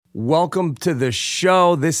Welcome to the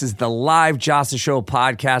show. This is the live Josta Show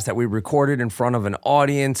podcast that we recorded in front of an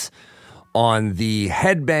audience on the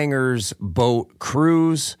Headbangers boat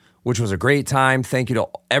cruise, which was a great time. Thank you to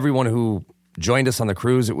everyone who joined us on the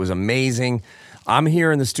cruise. It was amazing. I'm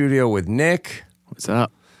here in the studio with Nick. What's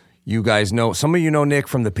up? You guys know, some of you know Nick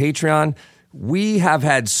from the Patreon. We have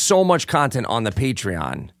had so much content on the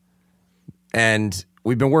Patreon, and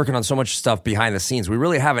we've been working on so much stuff behind the scenes. We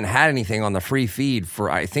really haven't had anything on the free feed for,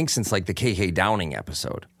 I think, since like the KK Downing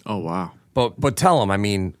episode. Oh, wow. But tell them, I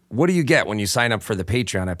mean, what do you get when you sign up for the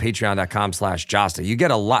Patreon at patreon.com/Josta? You get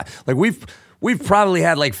a lot. Like we've probably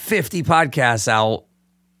had like 50 podcasts out.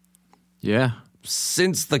 Yeah.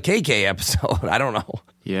 Since the KK episode. I don't know.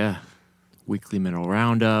 Yeah. Weekly Mineral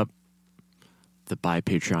Roundup. The Buy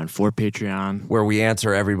Patreon for Patreon. Where we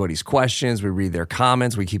answer everybody's questions. We read their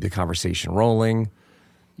comments. We keep the conversation rolling.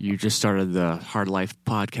 You just started the Hard Life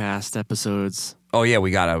podcast episodes. Oh, yeah. We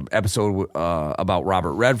got an episode about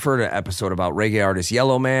Robert Redford, an episode about reggae artist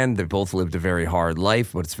Yellow Man. They both lived a very hard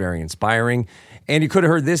life, but it's very inspiring. And you could have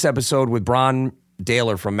heard this episode with Brann,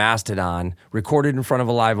 Dailor from Mastodon, recorded in front of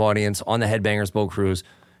a live audience on the Headbangers boat cruise.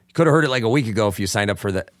 You could have heard it like a week ago if you signed up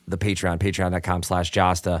for the Patreon,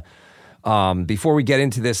 patreon.com/Josta. Before we get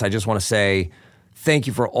into this, I just want to say thank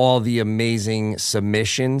you for all the amazing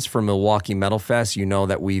submissions for Milwaukee Metal Fest. You know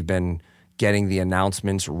that we've been getting the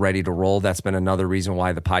announcements ready to roll. That's been another reason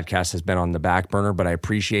why the podcast has been on the back burner, but I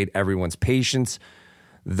appreciate everyone's patience.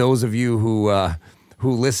 Those of you who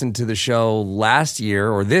listened to the show last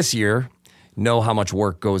year or this year know how much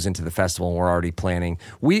work goes into the festival, and we're already planning.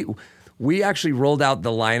 We actually rolled out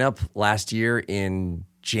the lineup last year in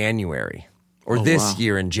January. Or this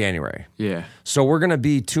year in January. Yeah. So we're going to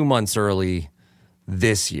be 2 months early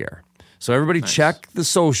this year. So everybody check the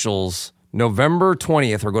socials November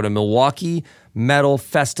 20th or go to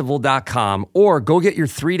MilwaukeeMetalFestival.com or go get your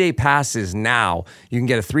 3-day passes now. You can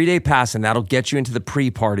get a 3-day pass and that'll get you into the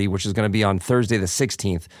pre-party, which is going to be on Thursday the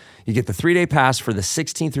 16th. You get the 3-day pass for the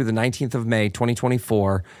 16th through the 19th of May,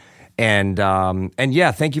 2024. And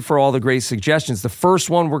yeah, thank you for all the great suggestions. The first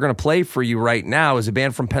one we're going to play for you right now is a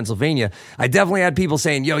band from Pennsylvania. I definitely had people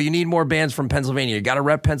saying, yo, you need more bands from Pennsylvania. You got to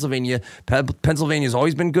rep Pennsylvania. Pennsylvania's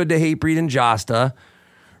always been good to Hatebreed and Josta,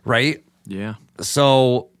 right? Yeah.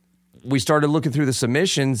 So we started looking through the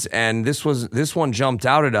submissions, and this one jumped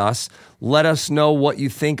out at us. Let us know what you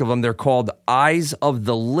think of them. They're called Eyes of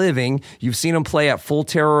the Living. You've seen them play at Full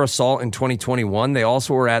Terror Assault in 2021. They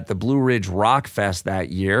also were at the Blue Ridge Rock Fest that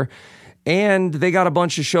year. And they got a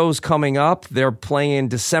bunch of shows coming up. They're playing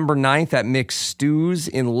December 9th at Mixed Stews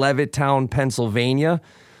in Levittown, Pennsylvania.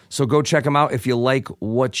 So go check them out if you like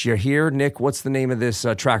what you hear. Nick, what's the name of this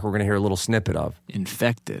track we're going to hear a little snippet of?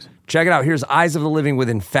 Infected. Check it out. Here's Eyes of the Living with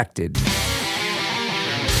Infected.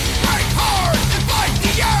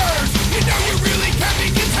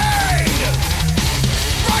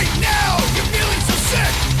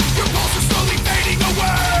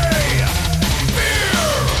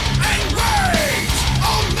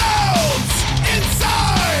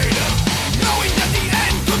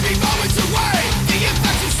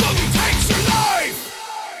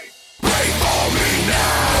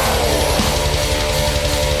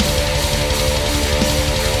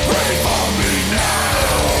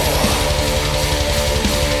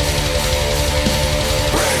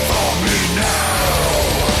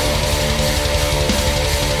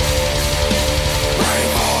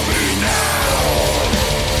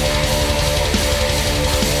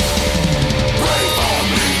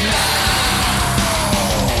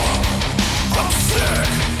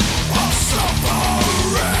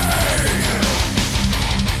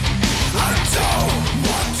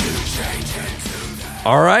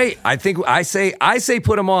 All right, I think I say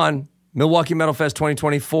put them on Milwaukee Metal Fest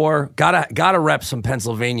 2024. Gotta rep some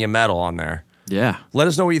Pennsylvania metal on there. Yeah. Let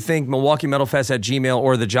us know what you think. Milwaukee Metal Fest at Gmail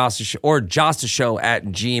or the Josta Show at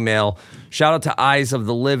Gmail. Shout out to Eyes of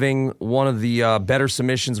the Living, one of the better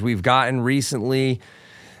submissions we've gotten recently.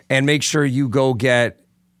 And make sure you go get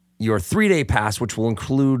your 3-day pass, which will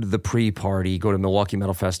include the pre-party. Go to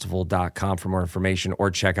MilwaukeeMetalFestival.com for more information or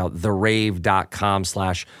check out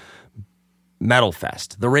therave.com/MetalFest.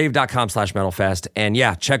 Therave.com/MetalFest. And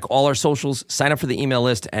yeah, check all our socials, sign up for the email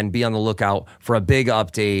list, and be on the lookout for a big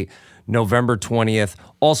update November 20th.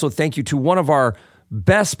 Also, thank you to one of our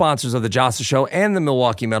best sponsors of the Josta Show and the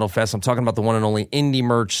Milwaukee Metal Fest. I'm talking about the one and only Indie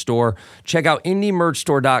Merch Store. Check out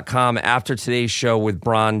IndieMerchStore.com after today's show with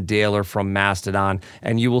Brann, Dailor from Mastodon,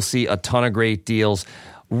 and you will see a ton of great deals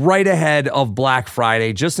right ahead of Black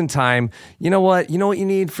Friday, just in time. You know what? You know what you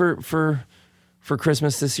need for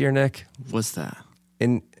Christmas this year, Nick? What's that?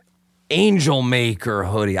 An Angel Maker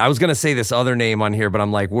hoodie. I was gonna say this other name on here, but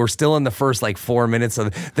I'm like, we're still in the first like 4 minutes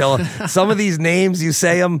of some of these names. You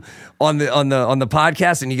say them on the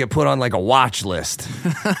podcast, and you get put on like a watch list.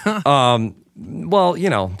 Well,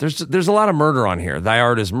 there's a lot of murder on here. Thy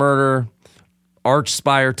Art is Murder, Arch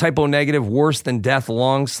Spire, Typo Negative, Worse Than Death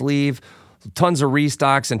long sleeve, tons of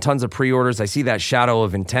restocks and tons of pre-orders. I see that Shadow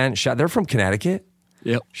of Intent. They're from Connecticut.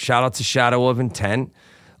 Yep. Shout out to Shadow of Intent.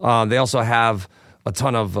 They also have a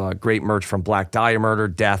ton of great merch from Black Dahlia Murder,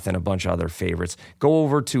 Death, and a bunch of other favorites. Go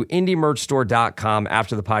over to indiemerchstore.com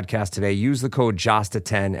after the podcast today. Use the code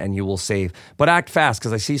JOSTA10 and you will save. But act fast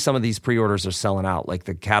because I see some of these pre-orders are selling out, like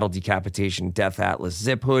the Cattle Decapitation Death Atlas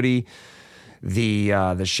zip hoodie,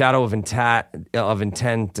 the Shadow of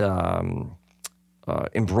Intent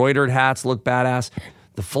embroidered hats look badass.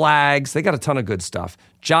 The flags, they got a ton of good stuff.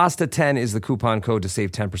 JOSTA10 is the coupon code to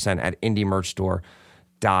save 10% at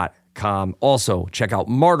indiemerchstore.com. Also, check out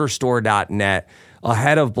martyrstore.net.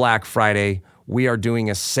 Ahead of Black Friday, we are doing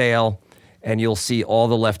a sale, and you'll see all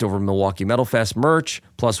the leftover Milwaukee Metal Fest merch.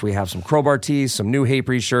 Plus, we have some Crowbar tees, some new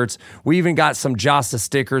Hatebreed shirts. We even got some Josta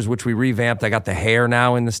stickers, which we revamped. I got the hair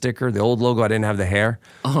now in the sticker. The old logo, I didn't have the hair.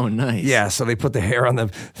 Oh, nice. Yeah, so they put the hair on the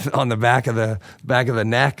back of the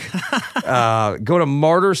neck. Go to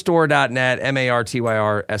martyrstore.net,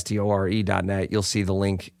 martyrstore.net. You'll see the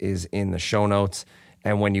link is in the show notes.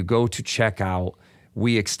 And when you go to checkout,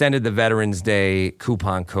 we extended the Veterans Day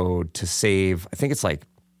coupon code to save, I think it's like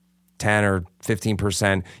 10 or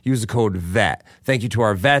 15%. Use the code VET. Thank you to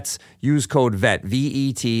our vets. Use code VET,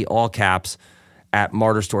 VET, all caps, at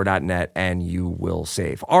martyrstore.net, and you will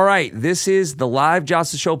save. All right, this is the live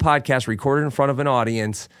Josta Show podcast recorded in front of an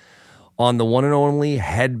audience on the one and only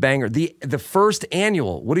Headbanger, the first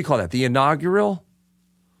annual, what do you call that? The inaugural,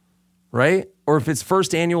 right? Or if it's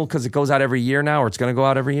first annual because it goes out every year now, or it's going to go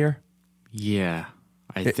out every year? Yeah,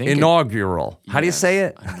 I think inaugural. How do you say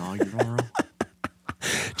it? Inaugural.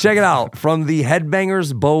 Check it out. From the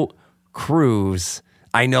Headbangers Boat Cruise.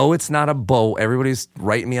 I know it's not a boat. Everybody's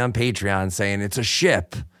writing me on Patreon saying it's a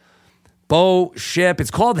ship. Boat, ship.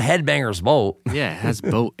 It's called Headbangers Boat. Yeah, it has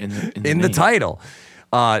boat in the the title.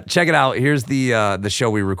 Check it out. Here's the show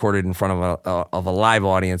we recorded in front of a live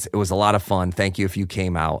audience. It was a lot of fun. Thank you if you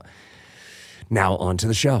came out. Now on to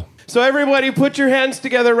the show. So everybody put your hands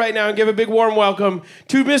together right now and give a big warm welcome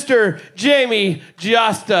to Mr. Jamie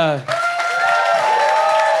Josta.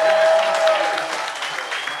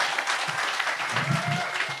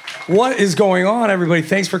 What is going on, everybody?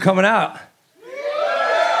 Thanks for coming out.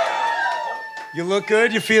 You look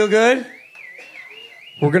good? You feel good?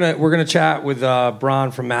 We're gonna chat with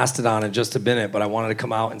Brann from Mastodon in just a minute, but I wanted to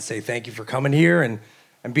come out and say thank you for coming here and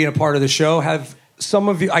being a part of the show. Have some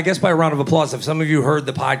of you, I guess by a round of applause, have some of you heard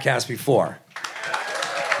the podcast before?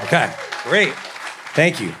 Okay, great.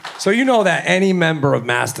 Thank you. So you know that any member of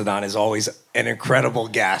Mastodon is always an incredible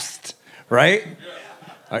guest, right?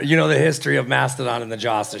 You know the history of Mastodon and the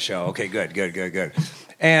Josta Show. Okay, good.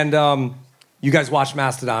 And you guys watched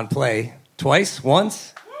Mastodon play twice?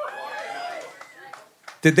 Once?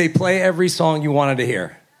 Did they play every song you wanted to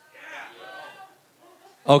hear?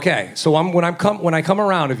 Okay, so when I come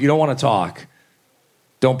around, if you don't want to talk,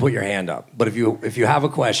 don't put your hand up. But if you have a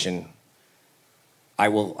question, I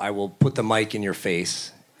will put the mic in your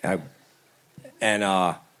face,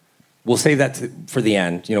 and we'll save that for the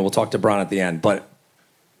end. We'll talk to Brann at the end. But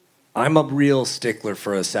I'm a real stickler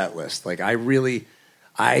for a set list. Like I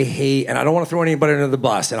hate, and I don't want to throw anybody under the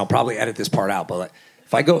bus, and I'll probably edit this part out. But like,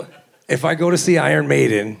 if I go to see Iron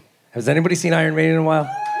Maiden, has anybody seen Iron Maiden in a while?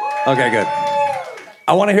 Okay, good.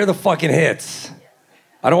 I want to hear the fucking hits.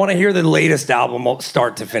 I don't want to hear the latest album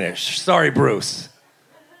start to finish. Sorry, Bruce.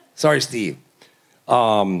 Sorry, Steve.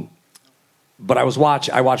 But I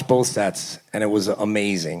watched both sets, and it was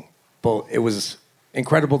amazing. It was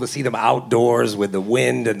incredible to see them outdoors with the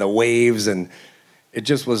wind and the waves, and it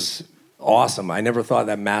just was awesome. I never thought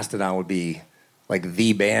that Mastodon would be like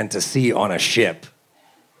the band to see on a ship.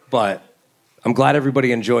 But I'm glad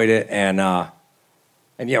everybody enjoyed it, and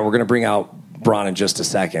yeah, we're gonna bring out Brann in just a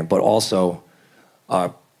second. But also,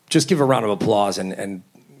 just give a round of applause and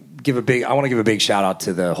I want to give a big shout out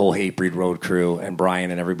to the whole Hatebreed Road crew and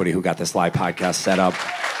Brian and everybody who got this live podcast set up.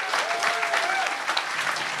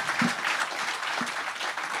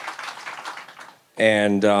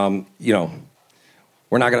 And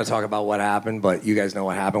we're not going to talk about what happened, but you guys know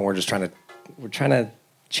what happened. We're trying to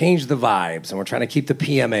change the vibes, and we're trying to keep the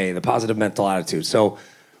PMA, the positive mental attitude. So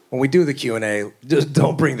when we do the Q&A, just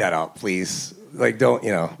don't bring that up, please. Like,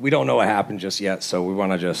 we don't know what happened just yet, so we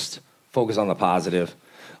want to just focus on the positive.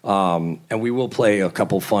 And we will play a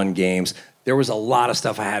couple fun games. There was a lot of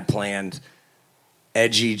stuff I had planned,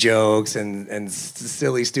 edgy jokes and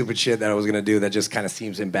silly, stupid shit that I was gonna do that just kind of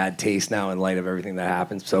seems in bad taste now in light of everything that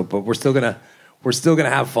happened. So, but we're still gonna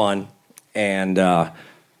have fun, and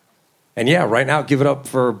yeah, right now, give it up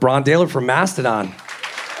for Brann Dailor from Mastodon.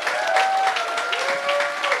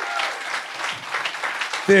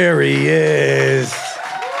 There he is.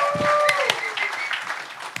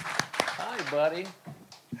 Hi, buddy.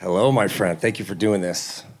 Hello, my friend. Thank you for doing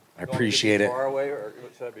this. I appreciate it. Far away, or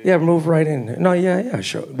should I be? Yeah, move right in. No, yeah,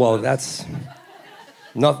 sure. Well, that's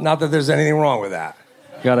not that there's anything wrong with that.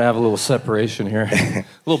 Got to have a little separation here. A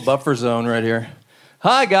little buffer zone right here.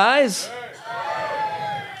 Hi, guys.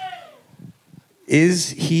 Is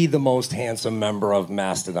he the most handsome member of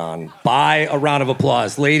Mastodon? By a round of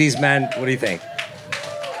applause, ladies, men. What do you think?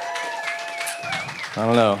 I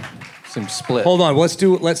don't know. Seems split. Hold on.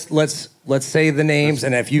 Let's say the names,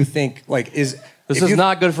 and if you think like This is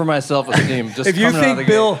not good for my self-esteem. Just if you coming out of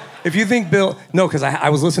the think Bill, no, because I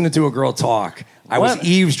was listening to a girl talk. I was What?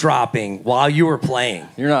 eavesdropping while you were playing.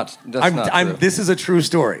 You're not. That's not true. This is a true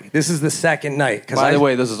story. This is the second night. By the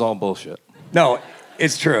way, this is all bullshit. No,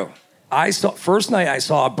 it's true. First night I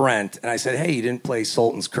saw Brent, and I said, "Hey, you didn't play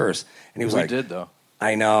Sultan's Curse," and he was We like, did though.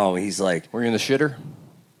 "I know." He's like, Were you in the shitter?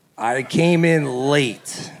 "I came in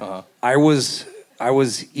late. Uh-huh. I was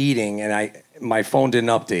eating, and my phone didn't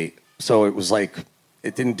update, so it was like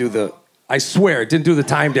it didn't do the. I swear, it didn't do the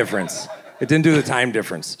time difference. It didn't do the time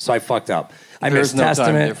difference, so I fucked up. I There's missed no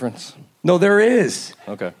Testament. time difference. No, there is.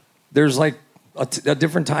 Okay. There's like a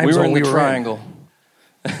different time We zone. were in the in. triangle.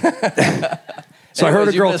 So I heard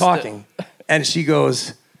a Anyways, you girl missed it. talking, and she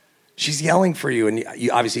goes, she's yelling for you, and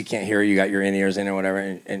you obviously can't hear her. You got your in-ears in or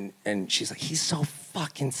whatever, and she's like, he's so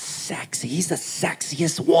fucking sexy. He's the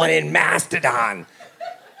sexiest one in Mastodon.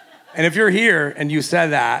 And if you're here and you said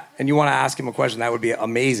that and you want to ask him a question, that would be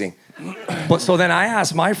amazing. But so then I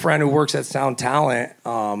asked my friend who works at Sound Talent,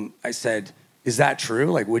 I said, is that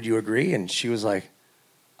true? Like, would you agree? And she was like,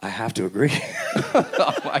 I have to agree.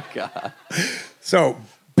 Oh my god. So,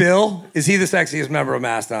 Bill, is he the sexiest member of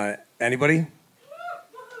Mastodon? Anybody?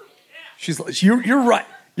 You're right.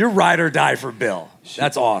 You're ride or die for Bill.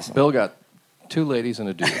 That's awesome. Bill got 2 ladies and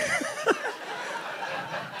a dude.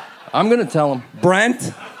 I'm gonna tell him.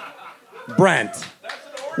 Brent.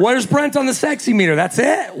 Where's Brent on the sexy meter? That's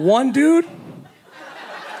it? One dude?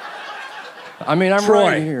 I mean, I'm Troy.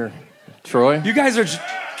 right here. Troy. You guys are...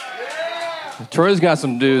 Troy's got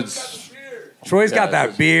some dudes. Troy's got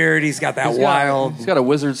that beard. He's got that wild... He's got a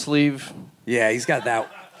wizard sleeve. Yeah, he's got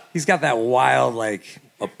that wild, like,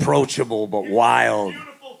 approachable but wild.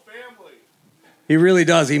 He really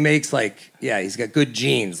does. He makes he's got good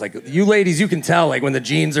genes. Like, you ladies, you can tell, like, when the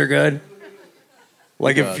genes are good.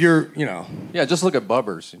 Like, if you're, Yeah, just look at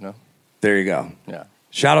Bubbers, There you go. Yeah.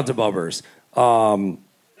 Shout out to Bubbers.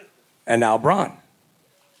 And now Brann.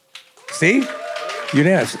 See?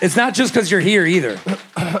 Unanimous. It's not just because you're here either.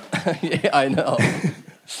 Yeah, I know.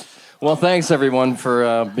 Well, thanks, everyone,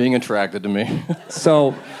 for being attracted to me.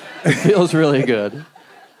 So, It feels really good.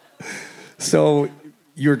 so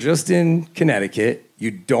you're just in Connecticut.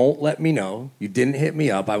 You don't let me know. You didn't hit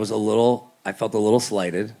me up. I felt a little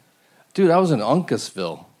slighted. Dude, I was in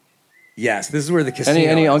Uncasville. Yes, this is where the casino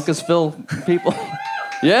Any is. Uncasville people?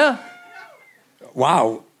 Yeah?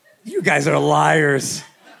 Wow, you guys are liars.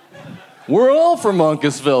 We're all from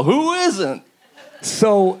Uncasville. Who isn't?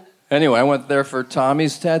 So, Anyway, I went there for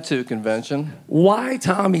Tommy's tattoo convention. why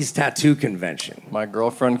Tommy's tattoo convention? My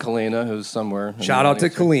girlfriend, Kalina, who's somewhere. in Shout out to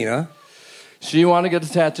Wilmington. Kalina. She wanted to get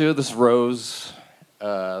a tattoo of this rose.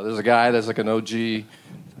 There's a guy that's like an OG.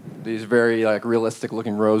 These very like realistic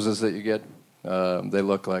looking roses that you get. They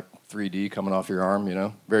look like 3D coming off your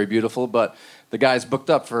arm, very beautiful. But the guy's booked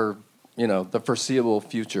up for, the foreseeable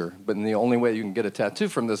future. But the only way you can get a tattoo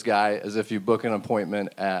from this guy is if you book an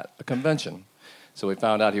appointment at a convention. So we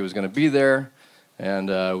found out he was going to be there,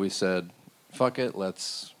 and we said, fuck it,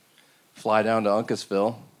 let's fly down to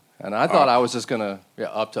Uncasville. And I thought I was just going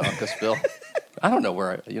to, up to Uncasville. I don't know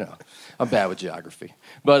where I'm bad with geography.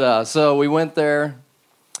 But so we went there,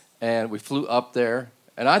 and we flew up there,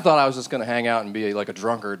 and I thought I was just going to hang out and be like a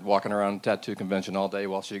drunkard walking around a tattoo convention all day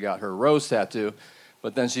while she got her rose tattoo.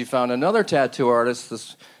 But then she found another tattoo artist,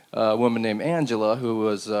 this woman named Angela, who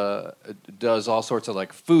does all sorts of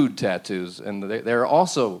like food tattoos, and they're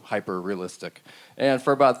also hyper realistic. And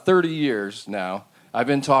for about 30 years now, I've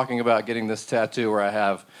been talking about getting this tattoo where I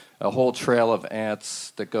have a whole trail of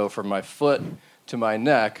ants that go from my foot to my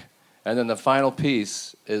neck, and then the final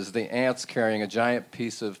piece is the ants carrying a giant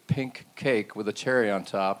piece of pink cake with a cherry on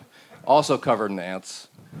top, also covered in ants.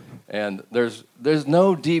 And there's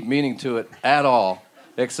no deep meaning to it at all,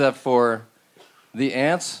 except for The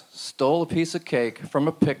ants stole a piece of cake from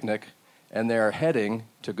a picnic, and they are heading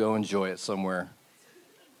to go enjoy it somewhere.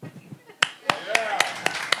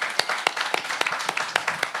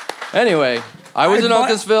 Anyway, I was in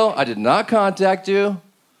Uncasville. I did not contact you,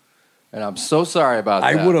 and I'm so sorry about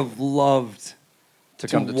that. I would have loved to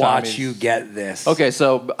come to watch Tommy's. you get this. Okay,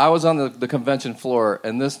 so I was on the convention floor,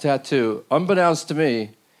 and this tattoo, unbeknownst to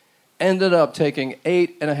me, ended up taking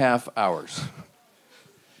 8.5 hours.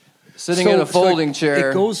 Sitting in a folding chair.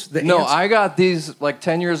 It goes. I got these like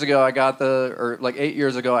 10 years ago. Or like 8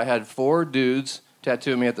 years ago. I had 4 dudes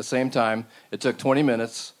tattoo me at the same time. It took 20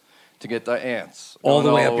 minutes to get the ants all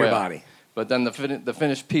the way up your body. But then the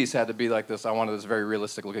finished piece had to be like this. I wanted this very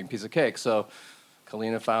realistic looking piece of cake. So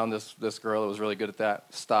Kalina found this girl that was really good at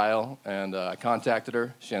that style, and I contacted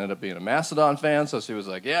her. She ended up being a Mastodon fan, so she was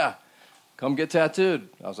like, "Yeah, come get tattooed."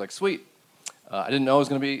 I was like, "Sweet." I didn't know it was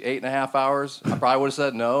going to be 8.5 hours. I probably would have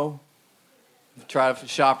said no. Try to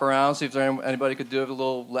shop around, see if anybody could do it a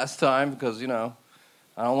little less time, because, I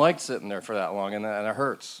don't like sitting there for that long, and it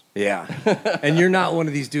hurts. Yeah. And you're not one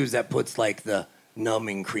of these dudes that puts, like, the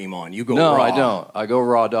numbing cream on. You go raw. raw. No, I don't. I go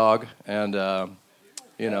raw dog, and,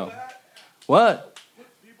 What?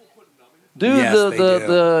 Dude, Yes,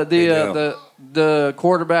 the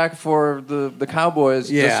quarterback for the Cowboys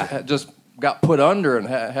just got put under and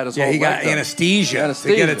had his whole he got leg done. anesthesia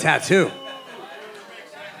to get a tattoo.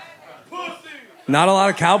 Not a lot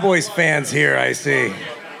of Cowboys fans here, I see.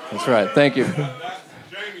 That's right. Thank you.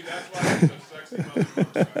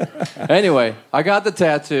 Anyway, I got the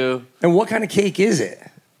tattoo. And what kind of cake is it?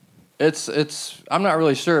 It's I'm not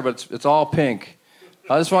really sure, but it's all pink.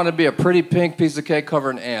 I just wanted to be a pretty pink piece of cake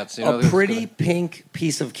covered in ants. A pretty pink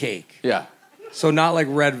piece of cake. Yeah. So not like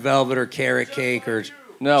red velvet or carrot cake or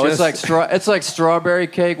no, it's like strawberry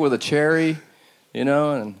cake with a cherry,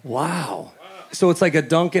 and wow. So it's like a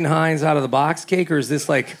Duncan Hines out of the box cake, or is this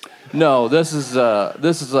like no? This is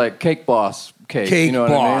like Cake Boss cake. Cake you know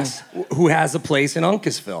Boss, what I mean? who has a place in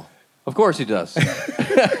Uncasville. Of course he does.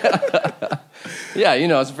 Yeah,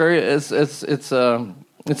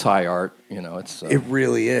 it's high art. It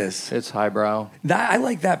really is. It's highbrow. I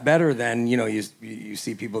like that better than you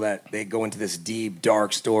see people that they go into this deep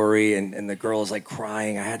dark story and the girl is like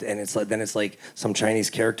crying. It's like some Chinese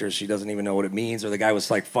characters she doesn't even know what it means, or the guy was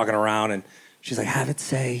like fucking around and she's like, have it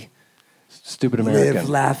say stupid American. Live,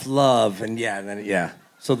 laugh, love, and yeah.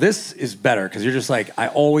 So this is better because you're just like, I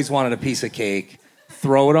always wanted a piece of cake,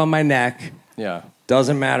 throw it on my neck. Yeah.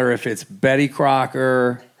 Doesn't matter if it's Betty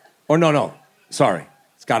Crocker or no, sorry.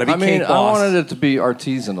 It's got to be Cake Boss. I wanted it to be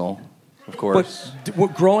artisanal, of course.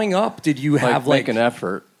 But growing up, did you have make an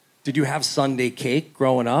effort? Did you have Sunday cake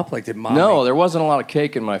growing up? Like, did mom? No, there wasn't a lot of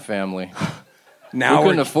cake in my family. Now we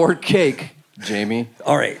couldn't afford cake, Jamie.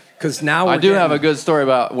 All right, because now I do have a good story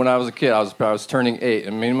about when I was a kid. I was turning 8,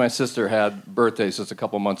 and me and my sister had birthdays just a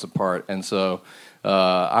couple months apart, and so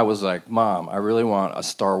I was like, "Mom, I really want a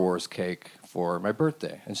Star Wars cake for my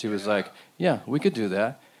birthday," and she was like, "Yeah, we could do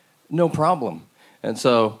that, no problem." And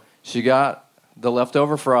so she got the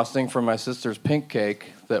leftover frosting from my sister's pink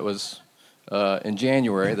cake that was in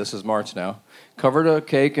January. This is March now. Covered a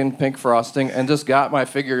cake in pink frosting and just got my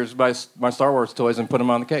figures, my Star Wars toys, and put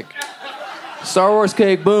them on the cake. Star Wars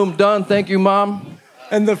cake, boom, done. Thank you, Mom.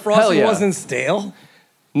 And the frosting wasn't stale?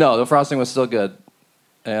 No, the frosting was still good.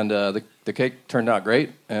 And the cake turned out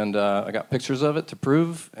great. And I got pictures of it to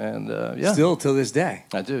prove. And yeah. Still to this day?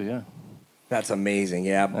 I do, yeah. That's amazing,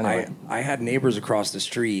 yeah. Anyway. I had neighbors across the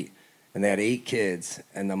street, and they had 8 kids,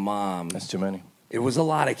 and the mom... That's too many. It was a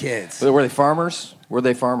lot of kids. Were they farmers?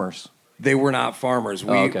 They were not farmers.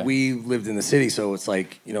 Okay. We lived in the city, so it's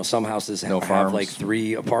like, some houses have like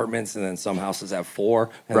 3 apartments, and then some houses have 4,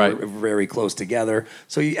 and they're very close together.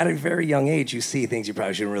 So at a very young age, you see things you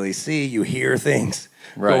probably shouldn't really see. You hear things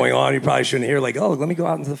going on you probably shouldn't hear, like, oh, let me go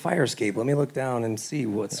out into the fire escape. Let me look down and see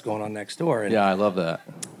what's going on next door. And yeah, I love that.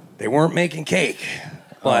 they weren't making cake.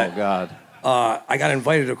 But, oh, God. I got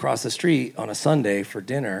invited across the street on a Sunday for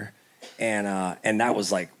dinner. And that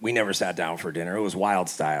was like, we never sat down for dinner. It was wild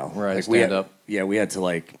style. Right, like stand up. Yeah, we had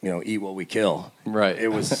to eat what we kill. Right. It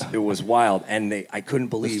was wild. And I couldn't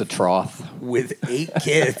believe. It's the trough. With 8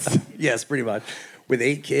 kids. Yes, pretty much. With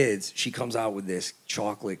 8 kids, she comes out with this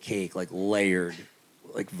chocolate cake, like layered,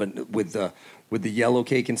 like with the yellow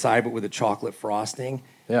cake inside, but with the chocolate frosting.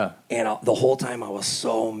 Yeah. And the whole time I was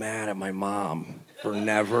so mad at my mom for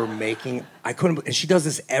never making, and she does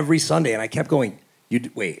this every Sunday. And I kept going, you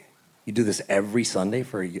do this every Sunday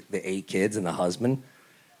for the 8 kids and the husband?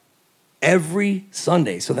 Every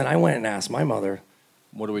Sunday. So then I went and asked my mother.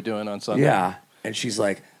 What are we doing on Sunday? Yeah. And she's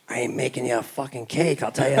like, I ain't making you a fucking cake,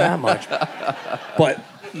 I'll tell you that much. But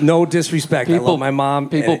No disrespect. I People- love my mom.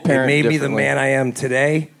 people and it parent made me the differently. man I am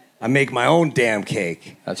today. I make my own damn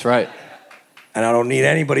cake, That's right. and I don't need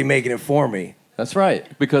anybody making it for me. That's right.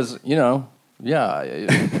 Because,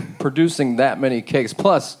 producing that many cakes.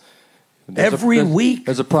 Plus, Every week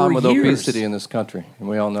there's a problem for with years. obesity in this country, and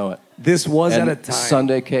we all know it. This was And at a time.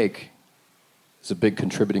 Sunday cake is a big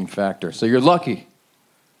contributing factor. So you're lucky.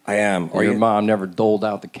 I am. Or your mom never doled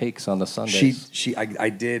out the cakes on the Sundays. I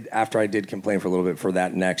did, after I did complain for a little bit for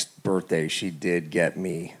that next birthday, she did get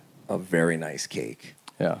me a very nice cake.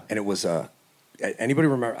 Yeah. And it was anybody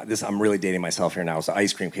remember this? I'm really dating myself here now. It's an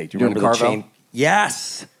ice cream cake. Do you Doing remember the Carvel? chain?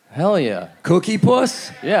 Yes. Hell yeah. Cookie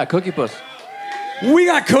Puss? Yeah, Cookie Puss. We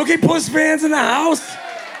got Cookie Puss fans in the house.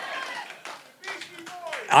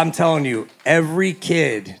 I'm telling you, every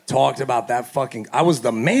kid talked about that fucking. I was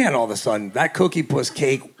the man all of a sudden. That Cookie Puss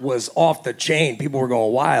cake was off the chain. People were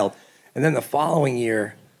going wild. And then the following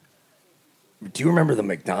year, do you remember the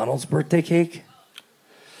McDonald's birthday cake?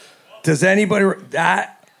 Does anybody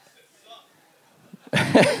that?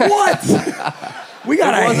 What? We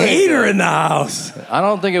got a hater in the house. I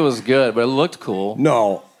don't think it was good, but it looked cool.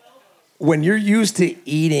 No, when you're used to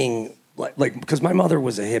eating like because my mother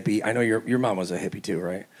was a hippie. I know your mom was a hippie too,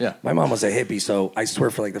 right? Yeah. My mom was a hippie, so I swear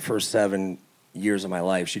for like the first 7 years of my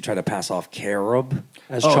life, she tried to pass off carob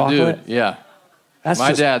as chocolate. Dude, yeah. That's My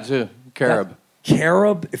just- dad too. Carob.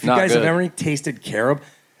 Carob. If you Not guys have good. ever tasted carob,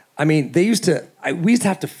 I mean, we used to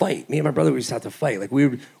have to fight. Me and my brother, we used to have to fight. Like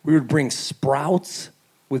we would bring Sprouts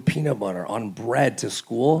with peanut butter on bread to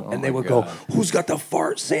school, and they my would God. go, "Who's got the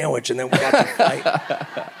fart sandwich?" And then we got to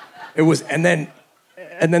fight. It was, and then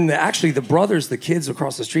actually the brothers, the kids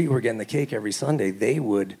across the street who were getting the cake every Sunday,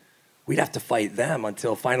 we'd have to fight them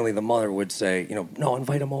until finally the mother would say, no,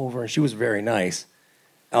 invite them over, and she was very nice.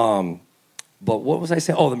 But what was I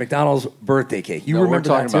saying? Oh, the McDonald's birthday cake. You No, remember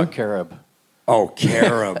we're talking that too? about carob. Oh,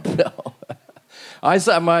 carob. I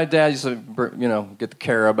saw my dad used to, get the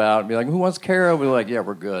carob out and be like, "Who wants carob?" We're like, "Yeah,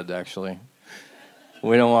 we're good, actually.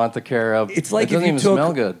 We don't want the carob. It's like it doesn't if you even took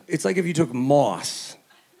smell good." It's like if you took moss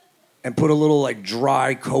and put a little like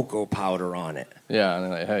dry cocoa powder on it. Yeah, and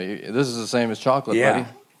they're like, "Hey, this is the same as chocolate, Yeah, buddy."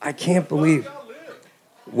 I can't believe.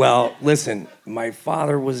 Well, listen, my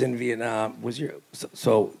father was in Vietnam.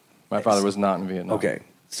 So? My father was not in Vietnam. Okay,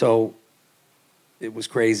 so it was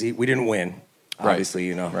crazy. We didn't win,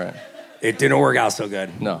 obviously. Right. It didn't work out so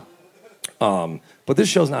good. No. But this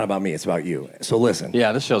show's not about me; it's about you. So listen.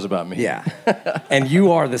 Yeah, this show's about me. Yeah, and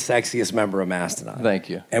you are the sexiest member of Mastodon. Thank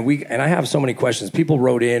you. And I have so many questions. People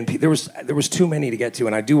wrote in. There was too many to get to,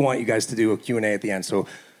 and I do want you guys to do a Q&A at the end. So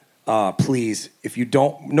please, if you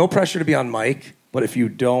don't, no pressure to be on mic, but if you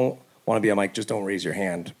don't want to be on mic, just don't raise your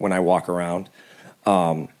hand when I walk around.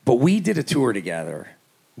 But we did a tour together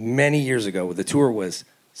many years ago. The tour was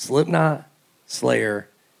Slipknot, Slayer,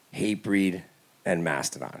 Hatebreed, and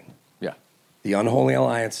Mastodon. Yeah. The Unholy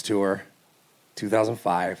Alliance tour,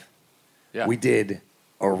 2005. Yeah. We did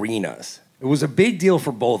arenas. It was a big deal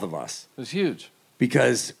for both of us It was huge.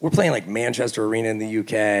 because we're playing like Manchester Arena in the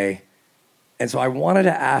UK. And so I wanted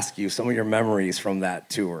to ask you some of your memories from that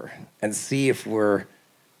tour and see if we're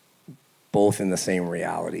both in the same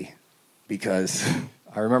reality. Because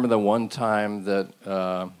I remember the one time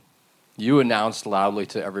that you announced loudly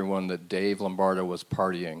to everyone that Dave Lombardo was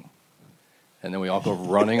partying. And then we all go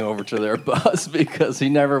running over to their bus because he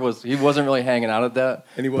wasn't really hanging out at that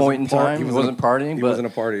And he wasn't point in time. he He wasn't wasn't partying. he but wasn't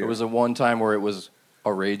a partier. It was a one time where it was a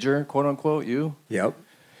rager, quote unquote, you. Yep.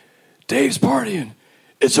 Dave's partying.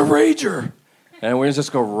 It's a rager. And we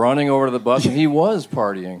just go running over to the bus, and he was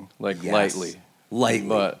partying, like Yes. lightly.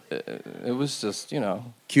 But it was just,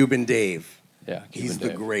 Cuban Dave. yeah. He's Cuban the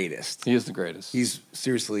Dave. greatest. He is the greatest. He's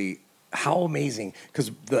seriously, how amazing.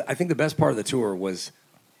 Because I think the best part of the tour was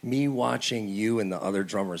me watching you and the other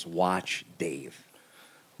drummers watch Dave.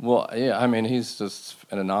 Well, yeah, I mean, he's just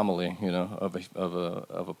an anomaly,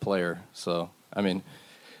 of a player. So, I mean,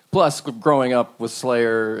 plus growing up with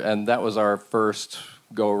Slayer, and that was our first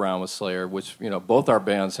go around with Slayer, which both our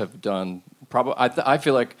bands have done. Probably, I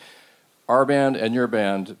feel like our band and your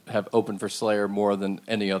band have opened for Slayer more than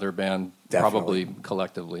any other band, Definitely. probably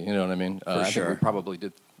collectively. You know what I mean? I sure. think we probably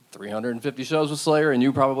did 350 shows with Slayer, and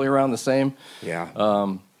you probably around the same. Yeah.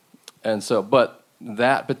 And so, but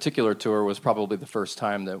that particular tour was probably the first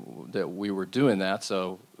time that we were doing that.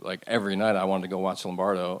 So, like every night, I wanted to go watch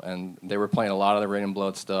Lombardo, and they were playing a lot of the Rain and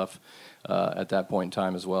Blood stuff at that point in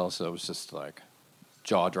time as well. So it was just like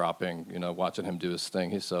jaw dropping, watching him do his thing.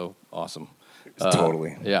 He's so awesome.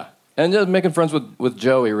 Totally. Yeah, and just making friends with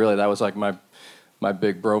Joey. Really, that was like my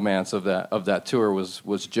big bromance of that tour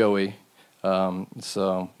was Joey.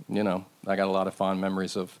 So I got a lot of fond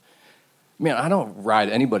memories of man, I don't ride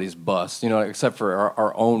anybody's bus, except for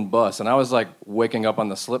our own bus. And I was like waking up on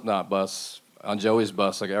the Slipknot bus, on Joey's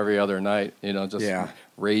bus, like every other night, just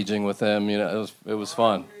raging with him. It was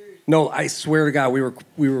fun. No, I swear to God,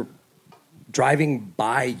 we were driving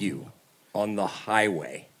by you on the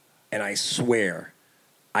highway, and I swear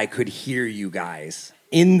I could hear you guys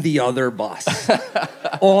in the other bus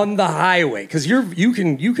on the highway, because you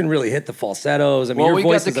can really hit the falsettos. I mean, well, your we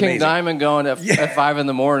voice got the is King amazing. Diamond going at 5 a.m,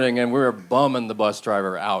 and we were bumming the bus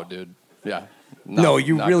driver out, dude. Yeah. No,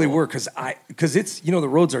 you really cool. were, because it's, the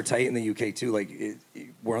roads are tight in the UK too. Like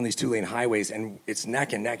we're on these 2-lane highways, and it's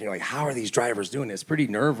neck and neck. And you're like, how are these drivers doing this? It's pretty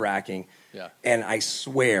nerve wracking. Yeah. And I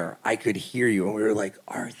swear I could hear you, and we were like,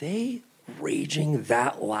 are they raging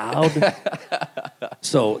that loud?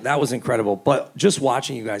 So that was incredible. But just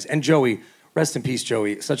watching you guys, and Joey, rest in peace,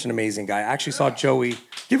 Joey, such an amazing guy. I actually saw Joey.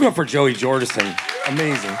 Give it up for Joey Jordison.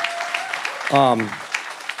 Amazing.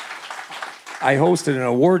 I hosted an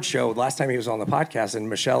award show last time he was on the podcast, and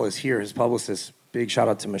Michelle is here, his publicist. Big shout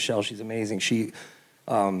out to Michelle. She's amazing. She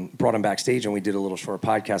brought him backstage, and we did a little short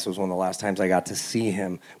podcast. It was one of the last times I got to see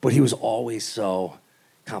him. But he was always so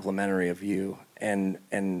complimentary of you and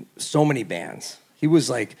so many bands. He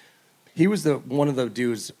was one of the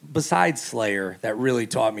dudes, besides Slayer, that really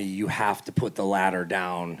taught me you have to put the ladder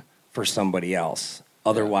down for somebody else.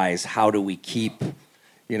 Otherwise, how do we keep,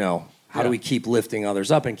 do we keep lifting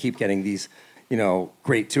others up and keep getting these,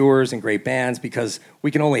 great tours and great bands? Because we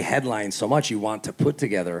can only headline so much. You want to put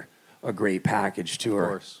together a great package tour. Of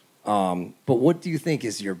course. But what do you think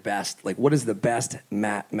is your best, what is the best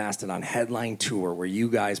Mastodon headline tour where you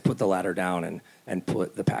guys put the ladder down and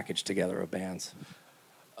put the package together of bands?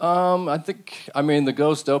 I think, the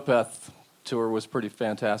Ghost Opeth tour was pretty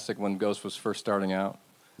fantastic when Ghost was first starting out.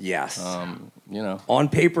 Yes. On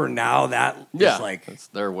paper now, that is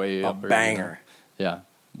they're way a up. banger. Yeah,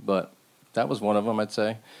 but that was one of them, I'd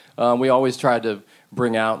say. We always tried to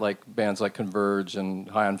bring out bands like Converge and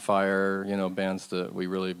High on Fire, bands that we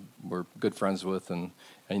really were good friends with, and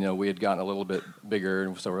we had gotten a little bit bigger,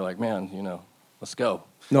 and so we're like, man, let's go.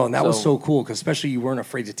 No, and that was so cool, because especially you weren't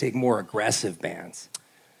afraid to take more aggressive bands.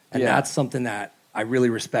 And that's something that I really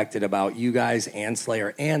respected about you guys and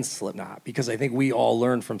Slayer and Slipknot, because I think we all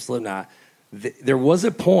learned from Slipknot. There was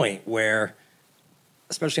a point where,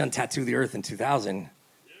 especially on Tattoo the Earth in 2000,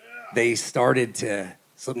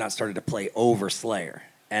 Slipknot started to play over Slayer.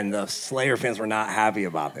 And the Slayer fans were not happy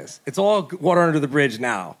about this. It's all water under the bridge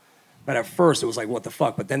now. But at first, it was like, what the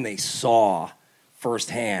fuck? But then they saw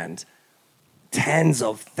firsthand tens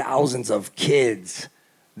of thousands of kids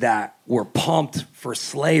that were pumped for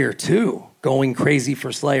Slayer too, going crazy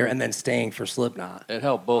for Slayer and then staying for Slipknot. It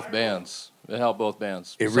helped both bands.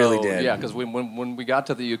 It really did. Yeah, because when we got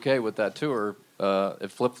to the UK with that tour, it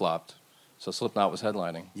flip-flopped. So Slipknot was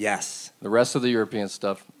headlining. Yes. The rest of the European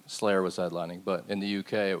stuff, Slayer was headlining. But in the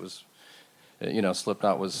UK, it was,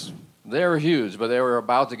 Slipknot was, they were huge, but they were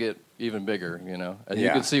about to get even bigger, And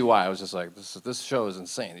you could see why. I was just like, this show is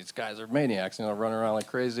insane. These guys are maniacs, running around like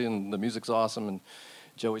crazy, and the music's awesome, and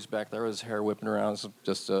Joey's back there with his hair whipping around. It's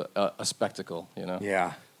just a spectacle,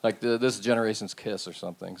 Yeah. Like this generation's Kiss or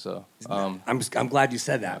something. So I'm glad you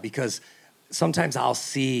said that, because sometimes I'll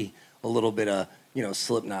see a little bit of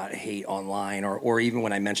Slipknot hate online, or even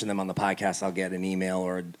when I mention them on the podcast, I'll get an email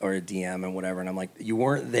or a DM and whatever, and I'm like, you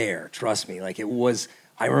weren't there. Trust me. Like, it was.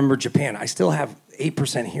 I remember Japan. I still have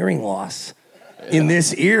 8% hearing loss in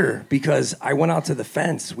this ear because I went out to the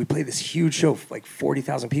fence. We played this huge show, like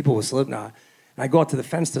 40,000 people with Slipknot. And I go out to the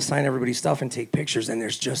fence to sign everybody's stuff and take pictures, and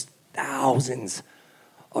there's just thousands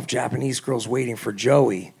of Japanese girls waiting for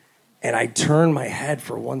Joey. And I turned my head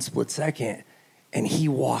for one split second, and he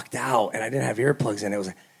walked out, and I didn't have earplugs in. It was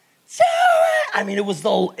like, Joey! I mean, it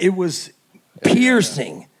was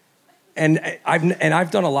piercing. And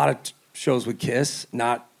I've done a lot of shows with Kiss,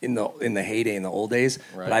 not in the heyday in the old days,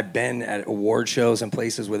 but I've been at award shows and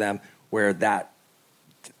places with them where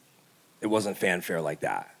it wasn't fanfare like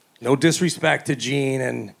that. No disrespect to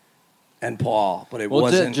Gene and Paul, but it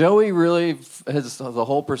wasn't. Joey really the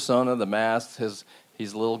whole persona, the mask,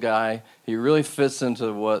 he's a little guy. He really fits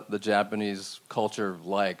into what the Japanese culture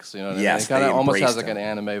likes. You know what I mean? He kind of almost has like an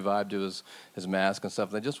anime vibe to his mask and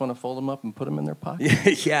stuff. They just want to fold him up and put him in their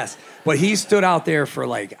pocket. Yes, but he stood out there for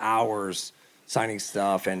like hours signing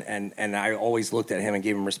stuff, and I always looked at him and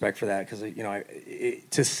gave him respect for that, because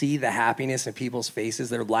to see the happiness in people's faces,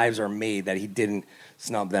 their lives are made, that he didn't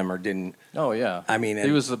snub them or didn't. Oh yeah, I mean, he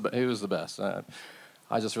was the best.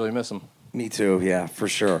 I just really miss him. Me too, yeah, for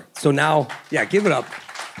sure. So now, give it up.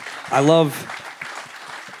 I love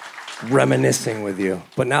reminiscing with you,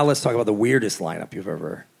 but now let's talk about the weirdest lineup you've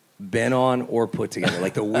ever been on or put together?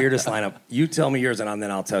 Like the weirdest lineup. You tell me yours, and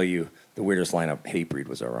then I'll tell you the weirdest lineup Hatebreed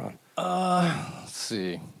was ever on. Let's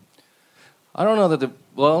see. I don't know that it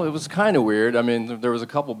was kind of weird. I mean, there was a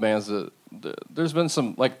couple bands there's been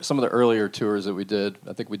some of the earlier tours that we did.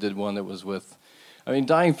 I think we did one that was with,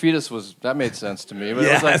 Dying Fetus that made sense to me. But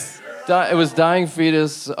Yes. it was Dying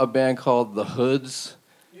Fetus, a band called The Hoods.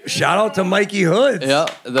 Shout out to Mikey Hoods. Yeah,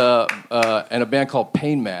 and a band called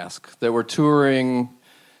Pain Mask. They were touring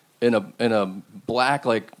in a black,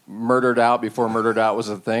 like, Murdered Out, before Murdered Out was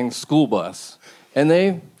a thing, school bus. And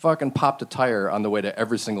they fucking popped a tire on the way to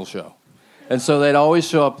every single show. And so they'd always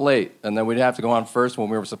show up late, and then we'd have to go on first when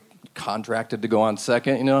we were contracted to go on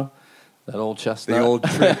second, you know? That old chestnut.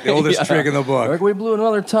 The oldest trick in the book. Like, we blew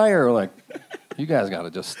another tire. We're like, you guys got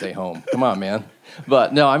to just stay home. Come on, man.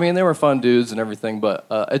 But, no, they were fun dudes and everything, but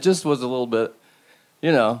it just was a little bit,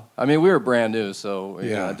 we were brand new, so it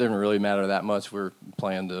didn't really matter that much. We were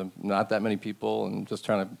playing to not that many people and just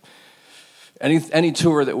trying to... Any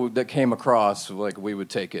tour that came across, like, we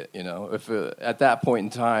would take it, If at that point in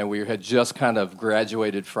time, we had just kind of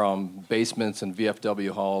graduated from basements and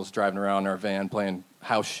VFW halls, driving around in our van, playing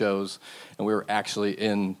house shows, and we were actually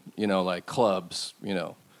in, like, clubs,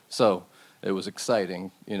 So it was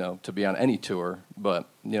exciting, to be on any tour. But,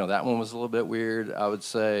 that one was a little bit weird, I would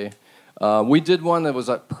say. We did one that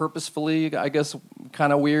was purposefully, I guess,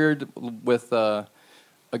 kind of weird with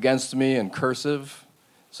Against Me and Cursive.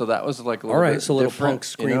 So that was like a little bit so a little different, punk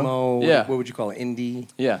screamo. Yeah. What would you call it? Indie?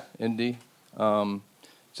 Yeah, indie.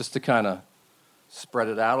 Just to kind of spread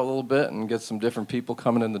it out a little bit and get some different people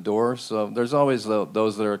coming in the door. So there's always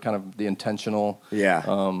those that are kind of the intentional,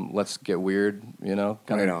 let's get weird,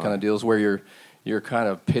 kind of deals where you're kind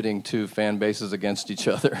of pitting two fan bases against each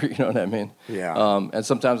other. You know what I mean? Yeah. And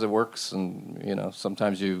sometimes it works, and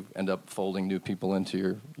sometimes you end up folding new people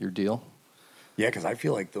into your deal. Yeah, because I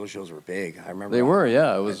feel like those shows were big. I remember they were.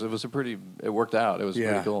 Yeah, it was it worked out. It was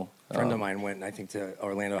pretty cool. A friend of mine went, I think, to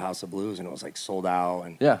Orlando House of Blues, and it was like sold out.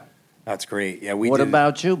 And yeah, that's great. Yeah, What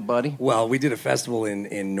about you, buddy? Well, we did a festival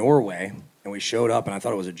in Norway, and we showed up, and I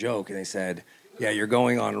thought it was a joke, and they said, "Yeah, you're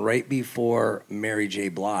going on right before Mary J.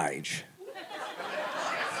 Blige."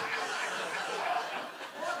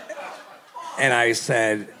 And I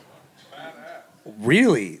said,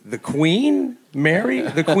 "Really? The Queen? Mary?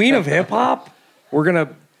 The Queen of hip hop? We're going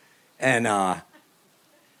to..." And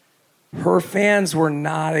her fans were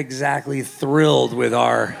not exactly thrilled with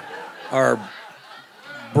our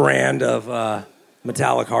brand of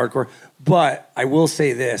metallic hardcore. But I will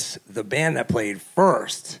say this, the band that played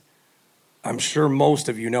first, I'm sure most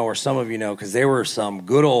of you know, or some of you know, because they were some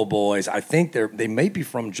good old boys. I think they may be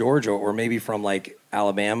from Georgia or maybe from, like,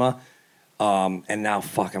 Alabama. And now,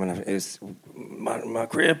 it's my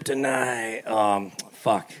kryptonite.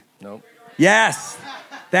 Fuck. Nope. Yes.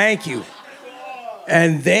 Thank you.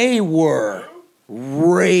 And they were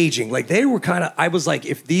raging. Like, they were kind of, I was like,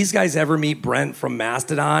 if these guys ever meet Brent from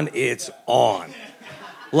Mastodon, it's on.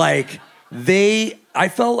 Like, I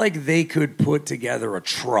felt like they could put together a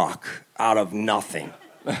truck out of nothing.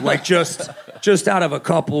 Like, just out of a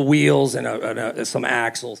couple wheels and some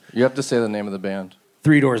axles. You have to say the name of the band.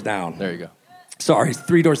 3 Doors Down. There you go. Sorry,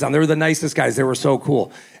 3 Doors Down. They were the nicest guys. They were so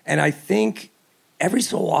cool. And I think every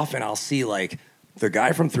so often I'll see, like, the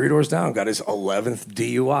guy from 3 Doors Down got his 11th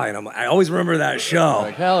DUI. And I always remember that show.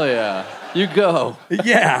 Like, hell yeah. You go.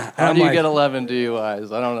 Yeah. How do you get 11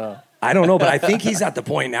 DUIs? I don't know. I don't know, but I think he's at the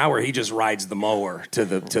point now where he just rides the mower to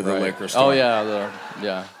the liquor store. Oh,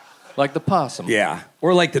 yeah. Like the possum. Yeah.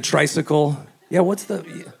 Or like the tricycle. Yeah, what's the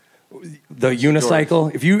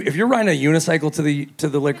unicycle? If you're riding a unicycle to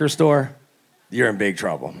the liquor store, you're in big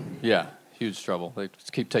trouble. Yeah, huge trouble. They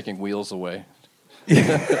just keep taking wheels away.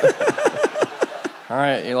 All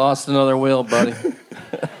right, you lost another wheel, buddy.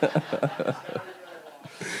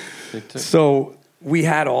 So we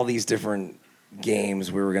had all these different games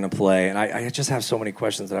we were going to play, and I just have so many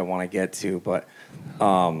questions that I want to get to, but...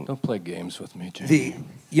 Don't play games with me, Jay.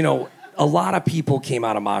 A lot of people came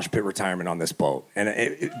out of Mosh Pit Retirement on this boat, and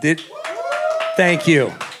it did... Thank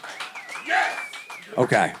you. Yes!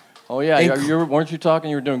 Okay. Oh, yeah, weren't you talking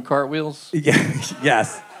you were doing cartwheels? Yeah,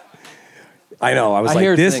 yes. I know. I was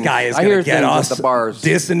like, this guy is going to get us the bars.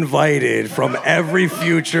 disinvited from every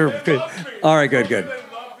future... Good. All right, good.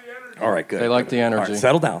 All right, good. They like the energy. All right,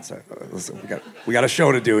 settle down. Listen, we got a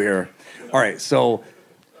show to do here. All right, so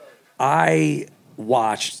I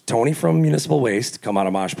watched Tony from Municipal Waste come out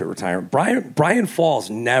of Mosh Pit Retirement. Brian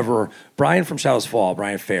from Shadows Fall,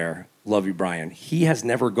 Brian Fair, love you, Brian. He has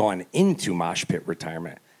never gone into Mosh Pit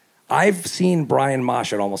Retirement. I've seen Brian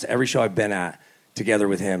mosh at almost every show I've been at together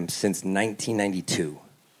with him since 1992.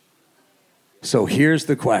 So here's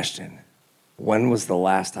the question. When was the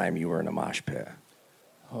last time you were in a mosh pit?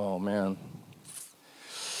 Oh, man.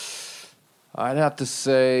 I'd have to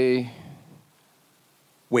say...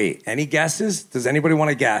 Wait, any guesses? Does anybody want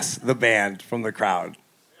to guess the band from the crowd?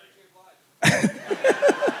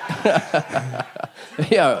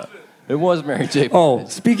 Yeah, it was Mary J. Blige. Oh,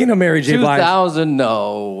 speaking of Mary J. Blige, 2000,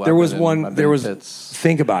 no. there was I've been in- one. I've There been was. in pits.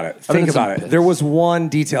 Think about it. I've Think been in some about it. pits. There was one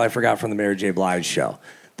detail I forgot from the Mary J. Blige show.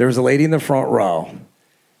 There was a lady in the front row,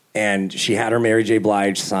 and she had her Mary J.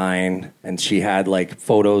 Blige sign, and she had like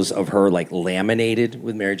photos of her like laminated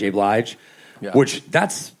with Mary J. Blige, Yeah. which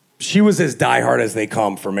she was as diehard as they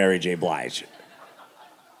come for Mary J. Blige.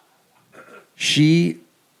 She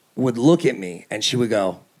would look at me and she would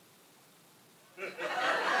go,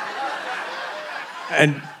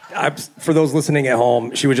 and for those listening at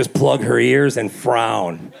home, she would just plug her ears and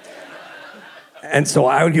frown. And so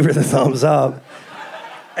I would give her the thumbs up.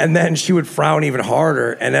 And then she would frown even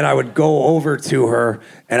harder. And then I would go over to her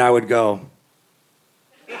and I would go,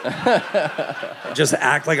 just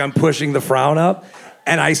act like I'm pushing the frown up.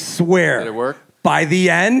 And I swear, Did it work? by the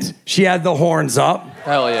end, she had the horns up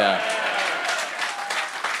Hell yeah.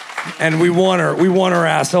 and we won her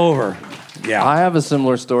ass over. Yeah. I have a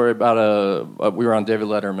similar story about we were on David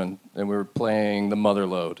Letterman, and we were playing The Mother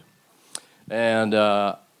Lode. And,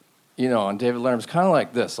 on David Letterman, it's kind of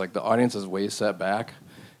like this. Like, the audience is way set back.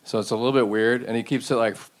 So it's a little bit weird. And he keeps it,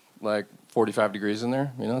 like 45 degrees in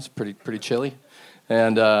there. It's pretty chilly.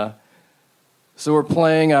 And so we're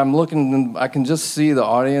playing. I'm looking, and I can just see the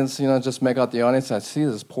audience, just make out the audience. I see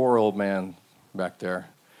this poor old man back there.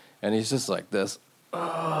 And he's just like this.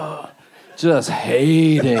 Just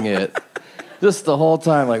hating it. Just the whole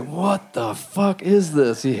time, like, what the fuck is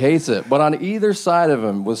this? He hates it. But on either side of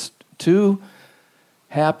him was two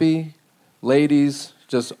happy ladies,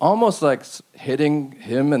 just almost like hitting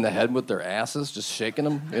him in the head with their asses, just shaking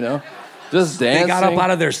him, just dancing. They got up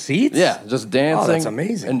out of their seats? Yeah, just dancing. Oh, that's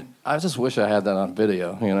amazing. And I just wish I had that on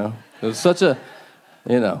video, It was such a,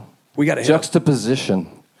 We got to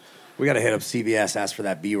juxtaposition. We got to hit up CBS, ask for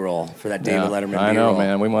that B-roll, for that David Letterman B-roll. I know,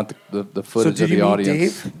 man. We want the footage So of the did you meet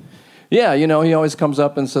audience. Dave? Yeah, he always comes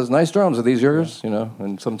up and says, "Nice drums. Are these yours?"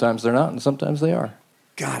 And sometimes they're not, and sometimes they are.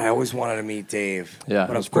 God, I always wanted to meet Dave. Yeah,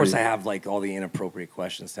 But it was of course pretty- I have like all the inappropriate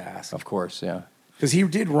questions to ask. Of course, yeah. Because he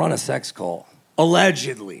did run a sex cult.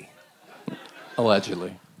 Allegedly.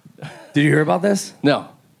 Allegedly. Did you hear about this? No.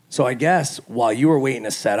 So I guess while you were waiting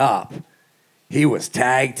to set up, he was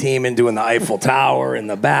tag teaming, doing the Eiffel Tower in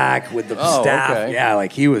the back with the staff. Okay. Yeah,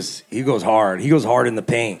 like he goes hard. He goes hard in the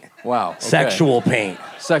paint. Wow. Okay. Sexual paint.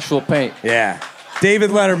 Sexual paint. Yeah.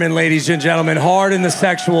 David Letterman, ladies and gentlemen, hard in the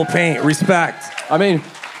sexual paint. Respect. I mean,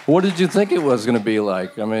 what did you think it was going to be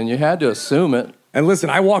like? I mean, you had to assume it. And listen,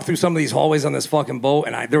 I walked through some of these hallways on this fucking boat,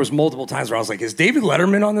 and there was multiple times where I was like, is David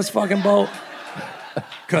Letterman on this fucking boat?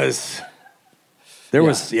 Because there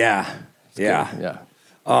was, yeah. Yeah.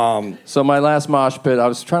 So my last mosh pit, I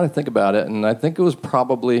was trying to think about it, and I think it was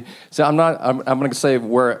probably. See, I'm going to say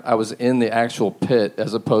where I was in the actual pit,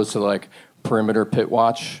 as opposed to like perimeter pit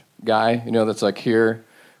watch guy. That's like here,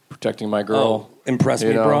 protecting my girl. Oh, impress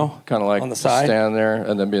me, bro. Kind of like on the side, standing there,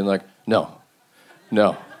 and then being like, no.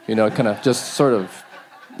 Kind of just sort of,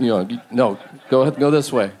 no, go ahead, go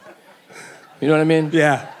this way. You know what I mean?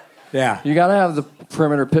 Yeah. You got to have the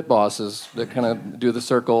perimeter pit bosses that kind of do the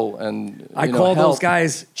circle and I call those help.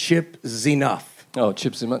 guys Chip Zenuff. Oh,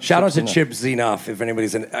 Chip Zenuff. Shout out to Chip Zenuff if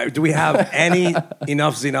anybody's in. Do we have any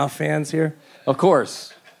Enough Zenuff fans here? Of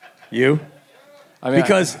course. You? I mean,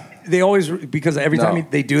 Because every No. time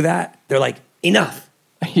they do that, they're like, enough,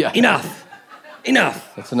 yeah, enough.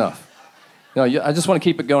 That's enough. No, I just want to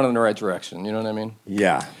keep it going in the right direction. You know what I mean?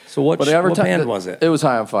 Yeah. So what every time band was it? It was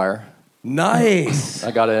High on Fire. Nice.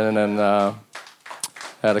 I got in and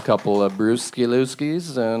had a couple of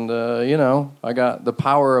brewski-looskies, and I got the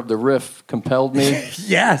power of the riff compelled me,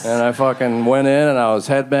 Yes. and I fucking went in and I was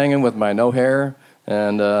headbanging with my no hair,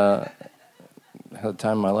 and had the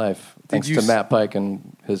time of my life. Thanks to Matt Pike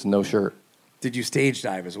and his no shirt. Did you stage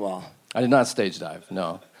dive as well? I did not stage dive.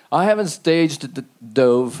 No, I haven't staged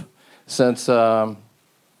dove since the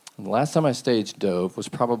last time I staged dove was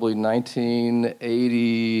probably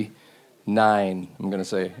 1989. I'm gonna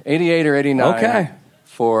say 88 or 89. Okay.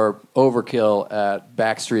 For Overkill at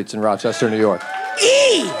Backstreets in Rochester, New York.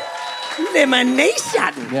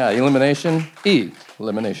 Elimination. Yeah, elimination.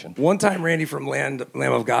 Elimination. One time, Randy from Lamb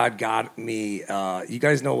of God got me. You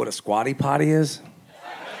guys know what a squatty potty is?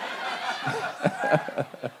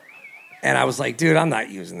 And I was like, dude, I'm not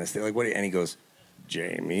using this. They're like, what? And he goes,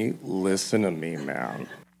 Jamie, listen to me, man.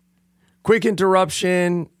 Quick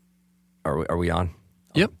interruption. Are we on?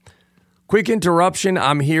 Yep. Quick interruption.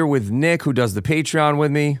 I'm here with Nick, who does the Patreon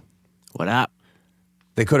with me. What up?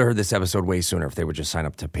 They could have heard this episode way sooner if they would just sign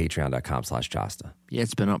up to patreon.com/Josta. Yeah,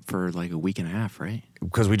 it's been up for like a week and a half, right?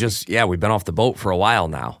 Because we've been off the boat for a while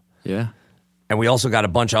now. Yeah. And we also got a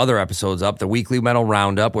bunch of other episodes up. The Weekly Metal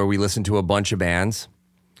Roundup, where we listen to a bunch of bands.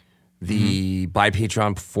 The By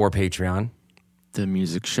Patreon for Patreon. The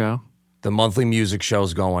music show. The monthly music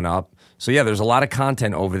show's going up. So yeah, there's a lot of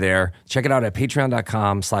content over there. Check it out at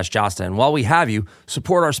patreon.com/Josta. And while we have you,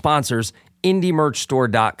 support our sponsors.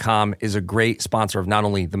 IndieMerchStore.com is a great sponsor of not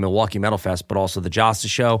only the Milwaukee Metal Fest, but also the Josta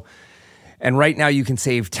Show. And right now you can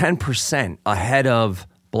save 10% ahead of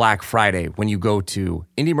Black Friday when you go to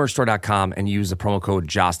IndieMerchStore.com and use the promo code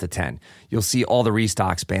JOSTA10. You'll see all the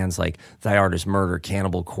restocks bands like Thy Artist Murder,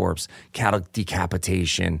 Cannibal Corpse, Cattle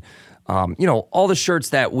Decapitation, all the shirts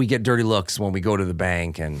that we get dirty looks when we go to the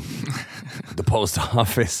bank and the post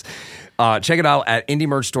office. Check it out at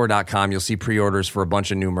IndieMerchStore.com. You'll see pre-orders for a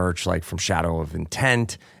bunch of new merch, like from Shadow of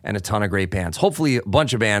Intent and a ton of great bands. Hopefully a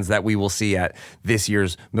bunch of bands that we will see at this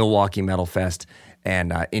year's Milwaukee Metal Fest.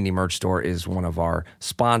 And Indie Merch Store is one of our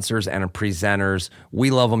sponsors and presenters.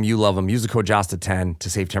 We love them. You love them. Use the code JOSTA10 to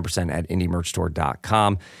save 10% at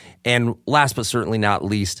IndieMerchStore.com. And last but certainly not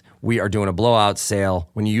least, we are doing a blowout sale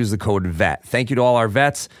when you use the code VET. Thank you to all our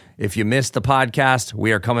vets. If you missed the podcast,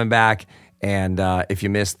 we are coming back. And if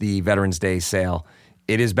you missed the Veterans Day sale,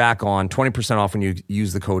 it is back on 20% off when you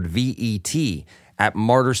use the code VET at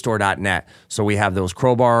martyrstore.net. So we have those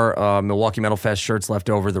Crowbar Milwaukee Metal Fest shirts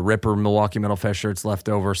left over, the Ripper Milwaukee Metal Fest shirts left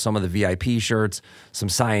over, some of the VIP shirts, some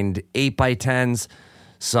signed 8x10s,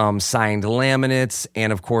 some signed laminates,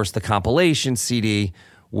 and of course the compilation CD,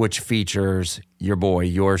 which features your boy,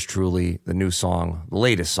 yours truly, the new song, the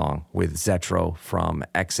latest song with Zetro from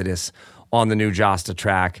Exodus on the new Josta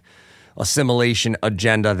track. Assimilation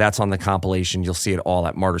Agenda, that's on the compilation. You'll see it all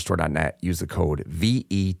at martyrstore.net. Use the code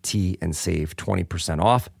VET and save 20%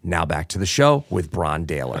 off. Now back to the show with Brann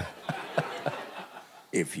Dailor.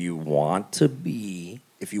 If you want to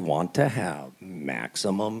have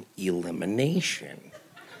maximum elimination,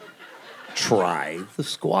 try the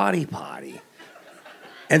Squatty Potty.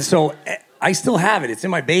 And so I still have it. It's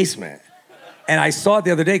in my basement. And I saw it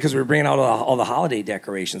the other day because we were bringing out all the holiday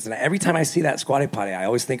decorations. And every time I see that Squatty Potty, I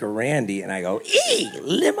always think of Randy, and I go,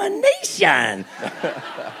 elimination!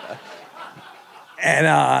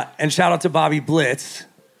 And shout out to Bobby Blitz.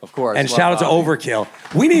 Of course. And shout out to Overkill.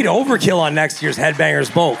 We need Overkill on next year's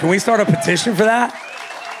Headbangers Bowl. Can we start a petition for that?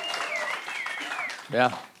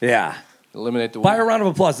 Yeah. Yeah. Eliminate the By a round of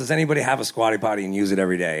applause, does anybody have a Squatty Potty and use it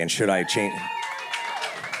every day? And should I change?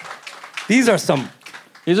 These are some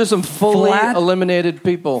fully eliminated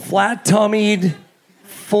people. Flat-tummied,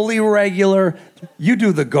 fully regular. You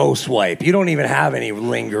do the ghost wipe. You don't even have any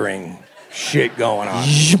lingering shit going on.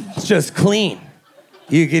 It's just clean.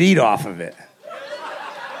 You could eat off of it.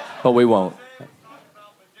 But we won't.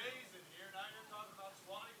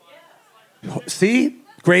 See?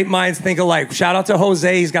 Great minds think alike. Shout out to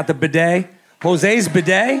Jose. He's got the bidet. Jose's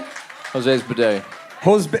bidet? Jose's bidet.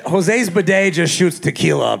 Jose's bidet just shoots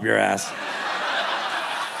tequila up your ass.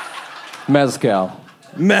 Mezcal.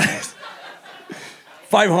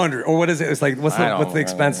 500, or what is it? It's like, what's the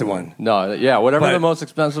expensive one? No, yeah, whatever the most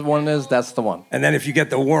expensive one is, that's the one. And then if you get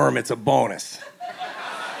the worm, it's a bonus.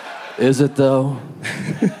 Is it though?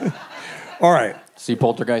 All right. See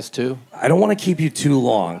Poltergeist 2? I don't want to keep you too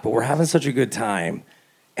long, but we're having such a good time.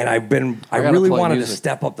 And I really wanted to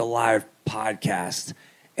step up the live podcast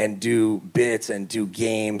and do bits and do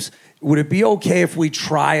games. Would it be okay if we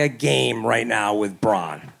try a game right now with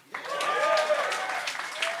Brann?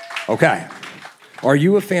 Okay. Are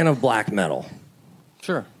you a fan of black metal?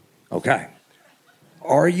 Sure. Okay.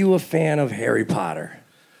 Are you a fan of Harry Potter?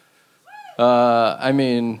 I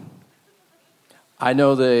mean, I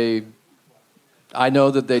know that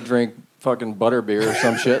they drink fucking butterbeer or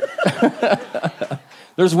some shit.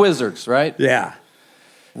 There's wizards, right? Yeah.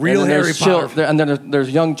 Real Harry Potter. And then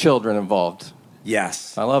there's young children involved.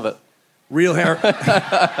 Yes. I love it. Real Harry...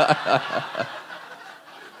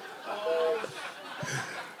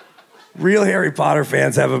 Real Harry Potter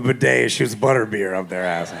fans have a bidet that shoots butterbeer up their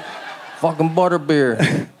ass. Fucking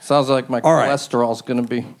butterbeer. Sounds like my cholesterol's going to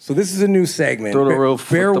be So this is a new segment. through the roof.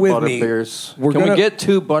 Bear with butterbeers. me. Can we get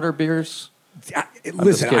 2 butterbeers?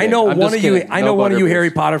 Listen, I know one of you. I know one of you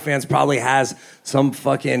Harry Potter fans probably has some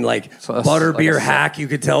fucking butterbeer hack. You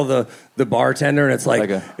could tell the bartender, and it's like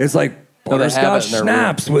butterscotch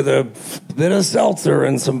schnapps with a bit of seltzer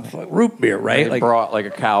and some root beer, right? They brought like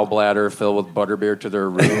a cow bladder filled with butterbeer to their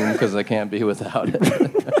room because they can't be without it.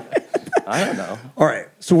 I I don't know. All right.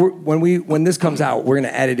 So when this comes out, we're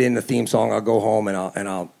going to edit in the theme song. I'll go home and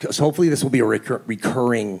I'll cause hopefully this will be a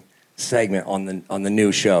recurring segment on the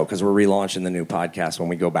new show because we're relaunching the new podcast when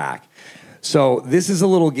we go back. So this is a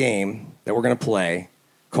little game that we're going to play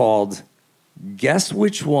called Guess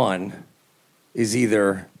Which One is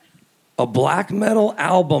either a black metal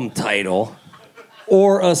album title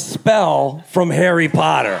or a spell from Harry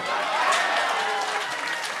Potter.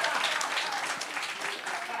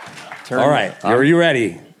 All right, are you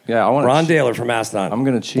ready? Yeah, I want Ron Dailor from Mastodon. I'm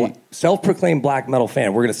going to cheat. Self-proclaimed black metal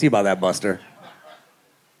fan. We're going to see about that, Buster.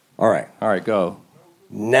 All right. All right, go.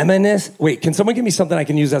 Nemesis. Wait, can someone give me something I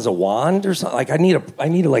can use as a wand or something? Like I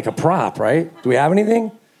need like a prop, right? Do we have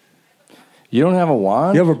anything? You don't have a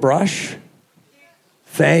wand? You have a brush?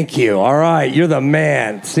 Thank you. All right, you're the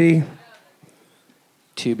man. See?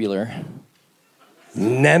 Tubular.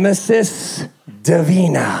 Nemesis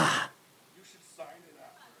Divina. You should sign it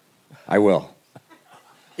out. I will.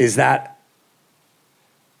 Is that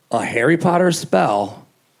a Harry Potter spell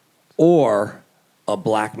or a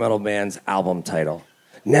black metal band's album title?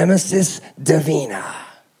 Nemesis Divina.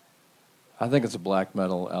 I think it's a black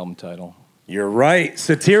metal album title. You're right.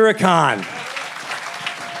 Satyricon.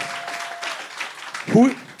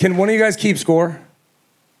 Who can one of you guys keep score?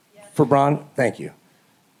 For Brann? Thank you.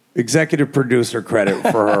 Executive producer credit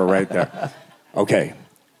for her right there. Okay.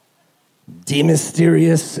 De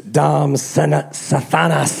Mysterious Dom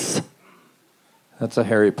Sathanas. That's a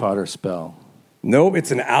Harry Potter spell. Nope,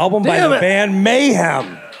 it's an album by the band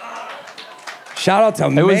Mayhem. Shout out to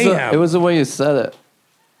Mayhem. It was the way you said it.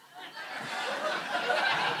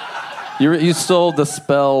 You sold the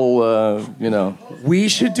spell, We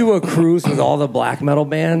should do a cruise with all the black metal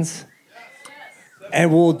bands.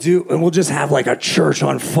 And we'll just have like a church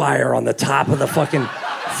on fire on the top of the fucking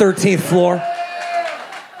 13th floor.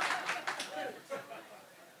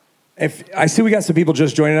 If I see we got some people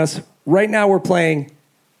just joining us. Right now we're playing,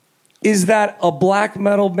 is that a black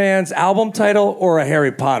metal band's album title or a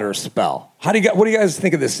Harry Potter spell? What do you guys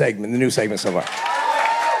think of this segment, the new segment so far?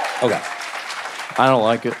 Okay. I don't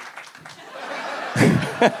like it.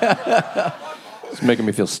 It's making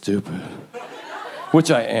me feel stupid. Which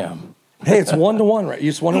I am. Hey, it's 1-1, right?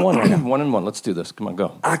 You're just 1-1 right now. 1-1. Let's do this. Come on,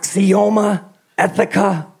 go. Axioma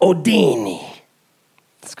Ethica Odini.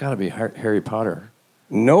 It's got to be Harry Potter.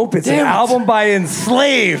 Nope, it's an album by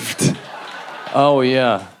Enslaved. Oh,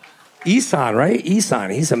 yeah. Isan, right?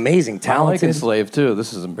 Isan. He's amazing, talented. I like Enslaved, too.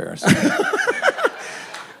 This is embarrassing.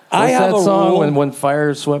 I have that a song rule. when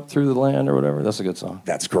fire swept through the land or whatever? That's a good song.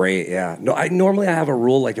 That's great, yeah. No, normally I have a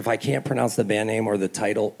rule, like if I can't pronounce the band name or the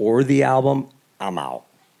title or the album, I'm out.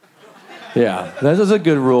 Yeah, that is a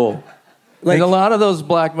good rule. Like, and a lot of those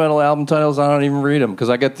black metal album titles, I don't even read them because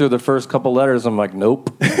I get through the first couple letters. I'm like,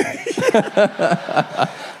 nope. I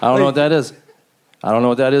don't know what that is. I don't know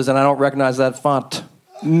what that is, and I don't recognize that font.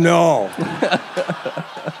 No.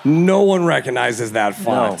 No one recognizes that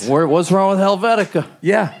font. No. What's wrong with Helvetica?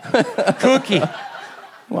 Yeah. Cookie.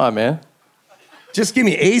 Come on, man. Just give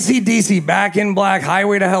me AC/DC, Back in Black,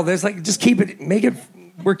 Highway to Hell. There's like, just keep it, make it,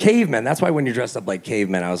 we're cavemen. That's why when you're dressed up like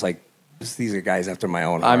cavemen, I was like, these are guys after my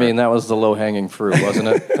own heart. I mean, that was the low-hanging fruit, wasn't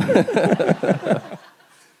it?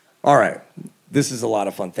 All right. This is a lot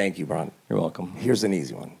of fun. Thank you, Brann. You're welcome. Here's an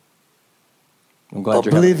easy one. I'm glad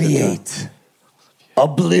you're having a good time.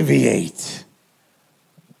 Obliviate.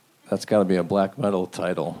 That's got to be a black metal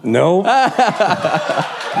title. No.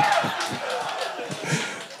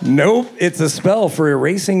 Nope. It's a spell for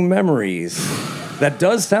erasing memories. That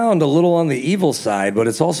does sound a little on the evil side, but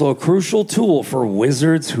it's also a crucial tool for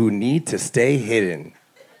wizards who need to stay hidden.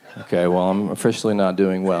 Okay, well, I'm officially not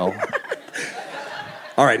doing well.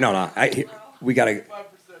 All right, no. We got to...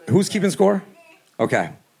 Who's keeping score?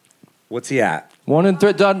 Okay. What's he at? 1 and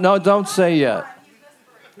 3. No, don't say yet.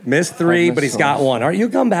 Missed 3, but he's got 1. All right, you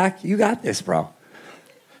come back. You got this, bro.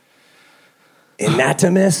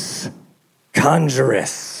 Anatomus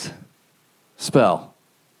Conjurus. Spell.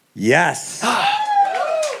 Yes.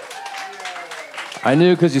 I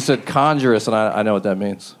knew because you said conjurous, and I know what that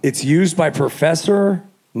means. It's used by Professor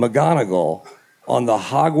McGonagall on the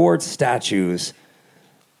Hogwarts statues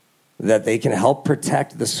that they can help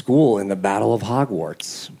protect the school in the Battle of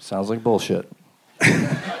Hogwarts. Sounds like bullshit.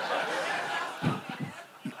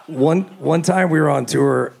 One time we were on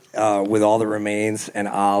tour with All the Remains and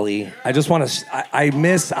Ollie. I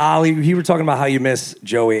miss Ollie. You were talking about how you miss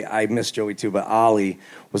Joey. I miss Joey too, but Ollie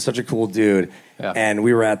was such a cool dude. Yeah. And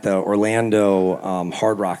we were at the Orlando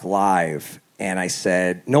Hard Rock Live, and I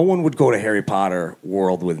said, no one would go to Harry Potter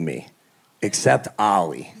World with me except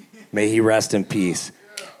Ollie. May he rest in peace.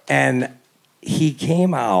 And he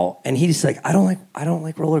came out and he's like, I don't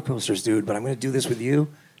like roller coasters, dude, but I'm going to do this with you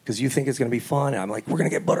because you think it's going to be fun. And I'm like, we're going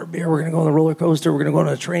to get butterbeer. We're going to go on the roller coaster. We're going to go on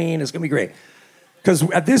a train. It's going to be great. Because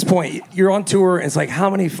at this point, you're on tour, and it's like,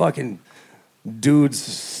 how many fucking dudes'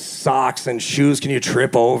 socks and shoes can you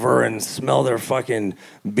trip over and smell their fucking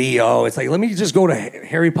BO? It's like, let me just go to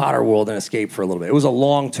Harry Potter World and escape for a little bit. It was a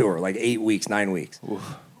long tour, like 8 weeks, 9 weeks.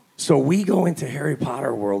 Oof. So we go into Harry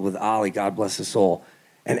Potter World with Ollie, God bless his soul,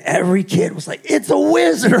 and every kid was like, it's a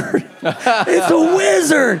wizard. It's a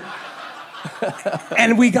wizard.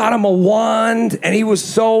 And we got him a wand, and he was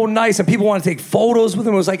so nice, and people wanted to take photos with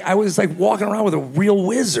him. It was like I was like walking around with a real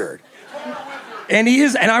wizard. And he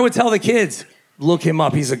is, and I would tell the kids, look him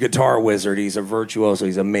up. He's a guitar wizard. He's a virtuoso.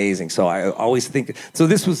 He's amazing. So I always think, so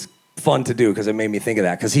this was fun to do because it made me think of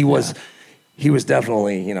that, because he was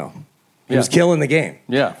definitely, he was killing the game.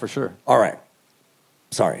 Yeah, for sure. All right.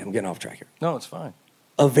 Sorry, I'm getting off track here. No, it's fine.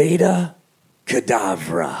 Avada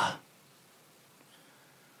Kedavra.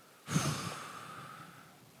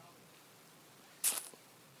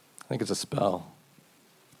 I think it's a spell.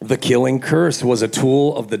 The killing curse was a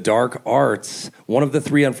tool of the dark arts, one of the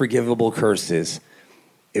 3 unforgivable curses.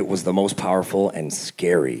 It was the most powerful and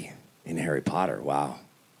scary in Harry Potter. Wow.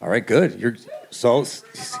 All right, good. You're so...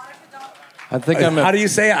 I think How do you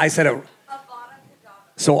say it? I said it...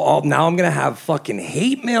 So now I'm going to have fucking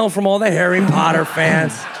hate mail from all the Harry Potter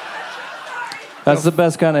fans. That's the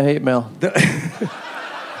best kind of hate mail.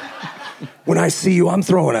 When I see you, I'm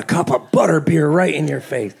throwing a cup of butterbeer right in your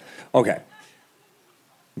face. Okay.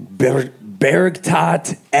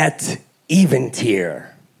 Bergtat et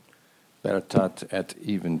Eventyr. Bergtat et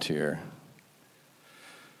Eventyr.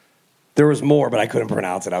 There was more, but I couldn't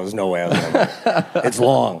pronounce it. I was no way I was going to. It's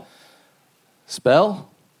long. Spell?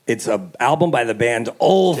 It's an album by the band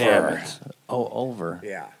Ulver. Damn it. Oh, Ulver.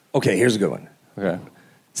 Yeah. Okay, here's a good one. Okay.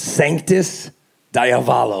 Sanctus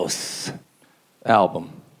Diavolos.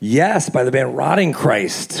 Album. Yes, by the band Rotting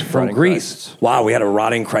Christ from Rotting Greece. Christ. Wow, we had a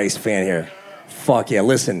Rotting Christ fan here. Fuck yeah.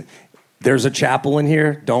 Listen, there's a chapel in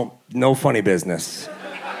here. No funny business.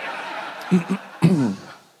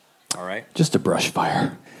 All right. Just a brush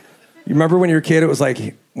fire. You remember when you were a kid, it was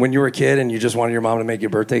like when you were a kid and you just wanted your mom to make you a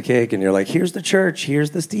birthday cake and you're like, here's the church, here's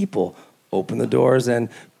the steeple. Open the doors and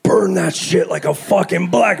burn that shit like a fucking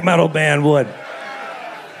black metal band would.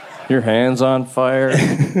 Your hands on fire.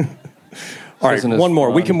 All right, one more.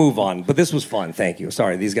 Fun. We can move on. But this was fun. Thank you.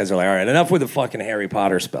 Sorry, these guys are like, all right, enough with the fucking Harry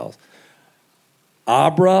Potter spells.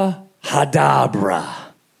 Abra Hadabra.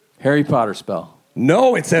 Harry Potter spell.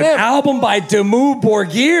 No, it's an album by Dimmu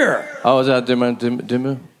Borgir. Oh, is that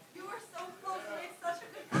Dimmu? You were so close. You made such a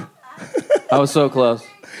good contact. I was so close.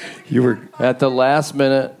 You were... At the last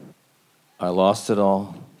minute, I lost it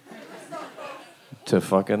all to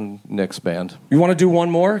fucking Nick's band. You want to do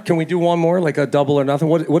one more? Can we do one more, like a double or nothing?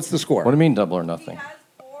 What's the score? What do you mean double or nothing? He has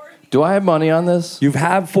 4. Do I have money on this? You've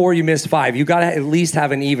had 4, you missed 5. You got to at least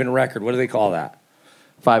have an even record. What do they call that?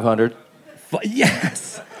 500?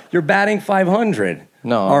 Yes. You're batting 500.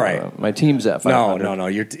 No. All right. My team's at 500. No.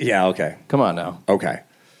 Yeah, okay. Come on now. Okay.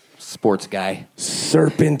 Sports guy.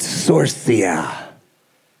 Serpent Sorcia.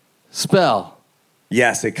 Spell.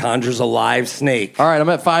 Yes, it conjures a live snake. All right, I'm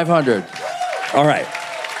at 500. All right.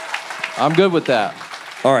 I'm good with that.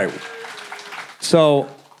 All right. So,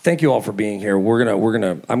 thank you all for being here.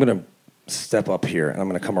 I'm gonna step up here and I'm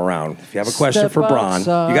gonna come around. If you have a question Step for Brann,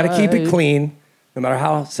 outside. you got to keep it clean, no matter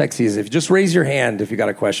how sexy it is. If you just raise your hand if you got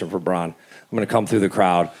a question for Brann, I'm gonna come through the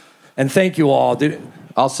crowd. And thank you all.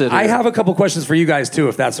 I'll sit here. I have a couple questions for you guys too,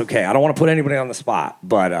 if that's okay. I don't want to put anybody on the spot,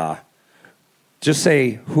 but just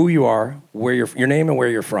say who you are, where your name, and where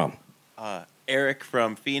you're from. Eric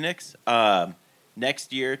from Phoenix.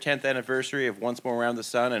 Next year, 10th anniversary of Once More Around the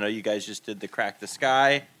Sun. I know you guys just did the Crack the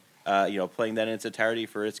Sky, playing that in its entirety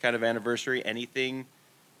for its kind of anniversary. Anything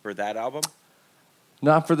for that album?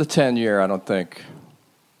 Not for the 10 year, I don't think.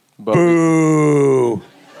 But Boo!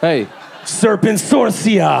 hey, Serpent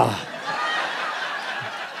Sorcia!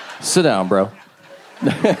 sit down, bro.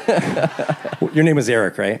 Your name is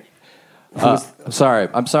Eric, right? I'm sorry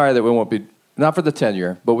that we won't be, not for the 10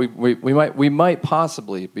 year, but we might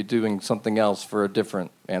possibly be doing something else for a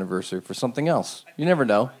different anniversary, for something else. You never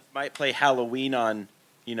know. Might play Halloween on,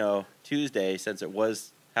 Tuesday since it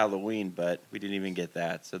was Halloween, but we didn't even get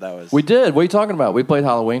that. So that was... We did. What are you talking about? We played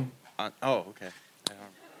Halloween. Okay.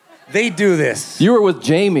 They do this. You were with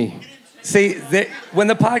Jamie. See, when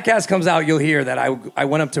the podcast comes out, you'll hear that I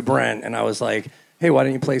went up to Brann and I was like, hey, why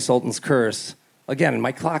didn't you play Sultan's Curse? Again,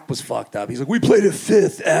 my clock was fucked up. He's like, we played it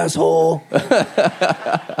 5th, asshole.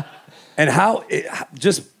 And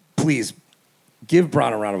just please give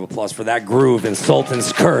Brann a round of applause for that groove in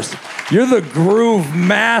Sultan's Curse. You're the groove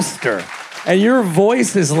master. And your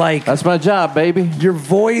voice is like... That's my job, baby. Your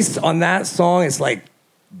voice on that song is like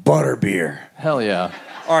butterbeer. Hell yeah.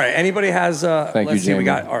 All right, anybody has... Thank let's you, see, Jamie. we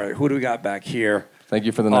got... All right, who do we got back here? Thank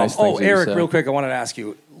you for the nice things that you Eric, said. real quick, I wanted to ask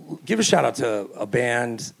you, give a shout out to a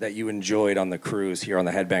band that you enjoyed on the cruise here on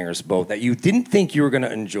the Headbangers boat that you didn't think you were going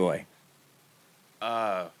to enjoy.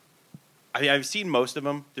 I've seen most of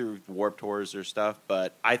them through Warped Tours or stuff,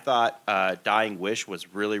 but I thought Dying Wish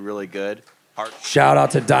was really, really good. Shout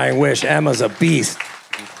out to Dying Wish. Emma's a beast.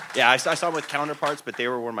 Yeah, I saw them with Counterparts, but they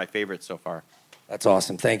were one of my favorites so far. That's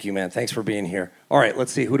awesome. Thank you, man. Thanks for being here. All right,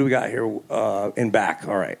 let's see. Who do we got here in back?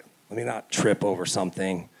 All right. Let me not trip over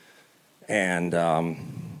something. And,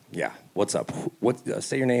 yeah, what's up?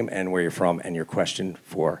 Say your name and where you're from and your question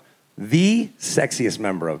for the sexiest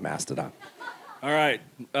member of Mastodon. All right,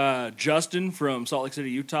 Justin from Salt Lake City,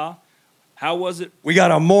 Utah. How was it? We got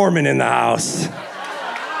a Mormon in the house.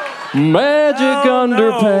 Magic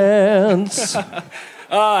underpants.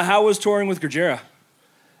 How was touring with Gojira?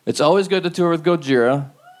 It's always good to tour with Gojira.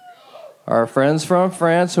 Our friends from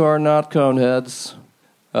France who are not coneheads.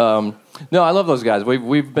 No, I love those guys.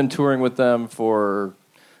 We've been touring with them for,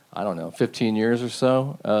 I don't know, 15 years or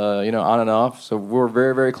so, on and off. So we're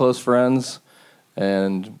very, very close friends,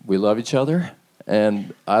 and we love each other.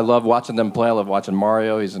 And I love watching them play. I love watching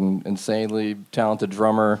Mario. He's an insanely talented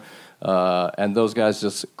drummer. And those guys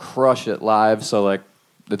just crush it live. So, like,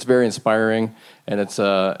 it's very inspiring, and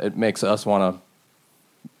it makes us want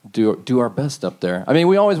to do our best up there. I mean,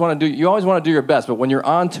 you always want to do your best, but when you're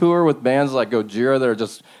on tour with bands like Gojira that are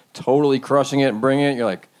just totally crushing it and bringing it, you're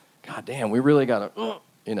like, God damn, we really got to,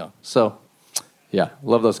 So, yeah,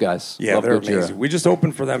 love those guys. Yeah, love they're Gojira. amazing. We just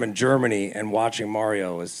opened for them in Germany, and watching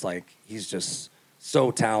Mario is like, he's just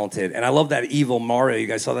so talented. And I love that Evil Mario. You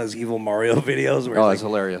guys saw those Evil Mario videos? Where It's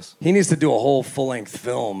hilarious. He needs to do a whole full-length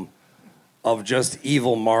film of just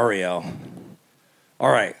Evil Mario.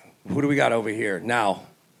 All right, who do we got over here? Now,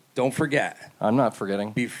 don't forget. I'm not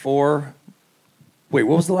forgetting. Wait,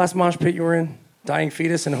 what was the last mosh pit you were in? Dying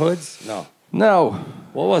Fetus and Hoods? No.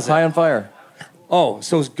 What was it? High on Fire. Oh,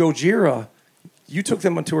 so Gojira, you took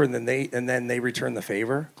them on tour and then they returned the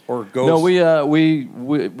favor? Or Ghost? No, we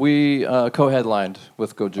co-headlined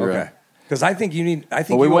with Gojira. Okay. Because I think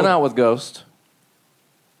we went out with Ghost.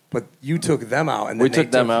 But you took them out, and then We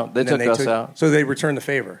took them out. They took us out. So they returned the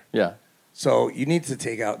favor. Yeah. So you need to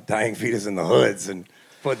take out Dying Fetus and the Hoods and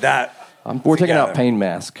put that. We're taking out together. Pain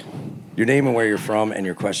Mask. Your name and where you're from, and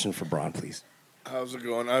your question for Brann, please. How's it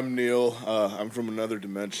going? I'm Neil. I'm from another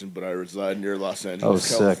dimension, but I reside near Los Angeles,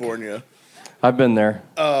 sick. California. I've been there.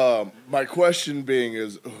 My question being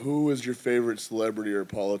is, who is your favorite celebrity or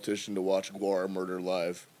politician to watch Guar murder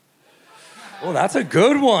live? Oh, that's a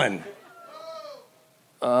good one.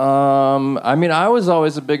 I mean, I was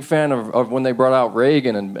always a big fan of when they brought out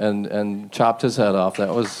Reagan and chopped his head off.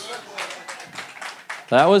 That was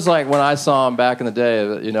like when I saw him back in the day.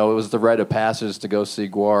 It was the rite of passage to go see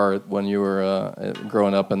Guar when you were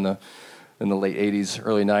growing up in the late '80s,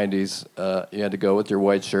 early '90s. You had to go with your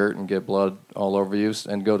white shirt and get blood all over you,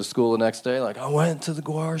 and go to school the next day. Like, I went to the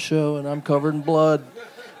Guar show and I'm covered in blood,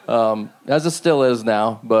 as it still is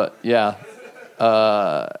now. But yeah,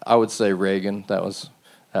 I would say Reagan. That was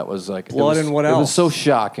like blood and what else? It was so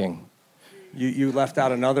shocking. You left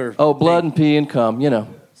out another. Oh, blood and pee and cum.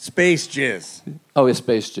 Space jizz. Oh, it's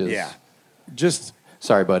space jizz. Yeah. Just.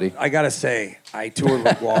 Sorry, buddy. I got to say, I toured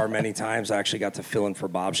with Guar many times. I actually got to fill in for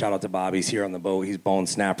Bob. Shout out to Bob. He's here on the boat. He's Bone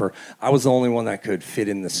Snapper. I was the only one that could fit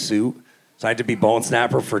in the suit. So I had to be Bone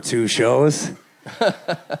Snapper for 2 shows.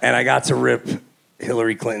 And I got to rip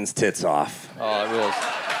Hillary Clinton's tits off. Oh, it was.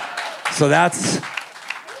 So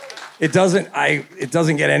it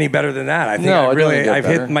doesn't get any better than that. I think I've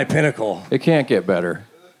hit my pinnacle. It can't get better.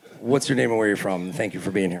 What's your name and where you're from? Thank you for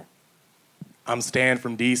being here. I'm Stan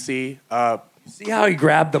from DC. See how he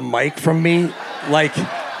grabbed the mic from me like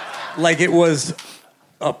it was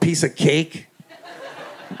a piece of cake?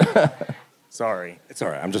 Sorry. It's all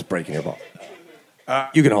right. I'm just breaking your ball.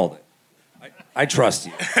 You can hold it. I trust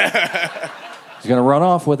you. He's going to run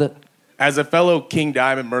off with it. As a fellow King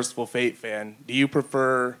Diamond Merciful Fate fan, do you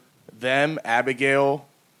prefer them, Abigail,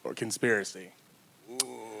 or Conspiracy?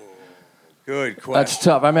 Good question. That's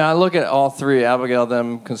tough. I mean, I look at all three, Abigail,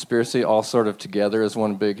 them, Conspiracy, all sort of together as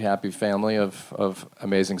one big happy family of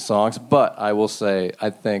amazing songs. But I will say, I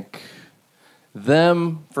think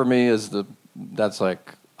them, for me, that's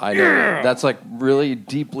like really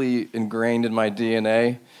deeply ingrained in my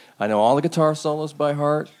DNA. I know all the guitar solos by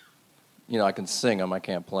heart. I can sing them. I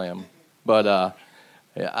can't play them. But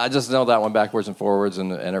Yeah, I just know that one backwards and forwards,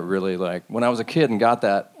 and it really, like, when I was a kid and got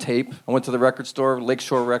that tape, I went to the record store,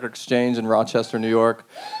 Lakeshore Record Exchange in Rochester, New York,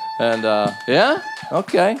 and, yeah?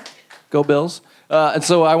 Okay. Go Bills. And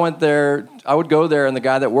so I went there, I would go there, and the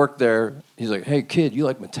guy that worked there, he's like, hey, kid, you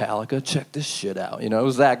like Metallica? Check this shit out. You know, it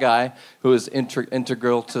was that guy who was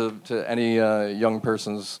integral to any young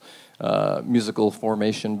person's musical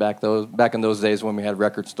formation back in those days when we had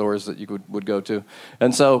record stores that you would go to.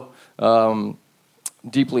 And so...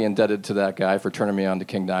 deeply indebted to that guy for turning me on to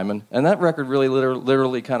King Diamond. And that record really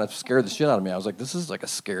literally kind of scared the shit out of me. I was like, this is like a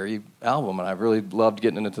scary album, and I really loved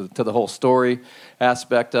getting into the whole story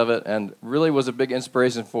aspect of it, and really was a big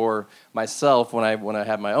inspiration for myself when I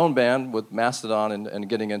had my own band with Mastodon and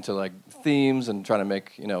getting into like themes and trying to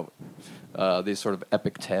make, you know, these sort of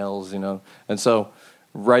epic tales, you know. And so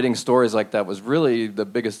writing stories like that was really the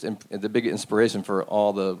big inspiration for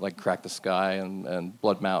all the like Crack the Sky and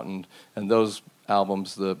Blood Mountain and those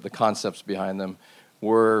albums. The concepts behind them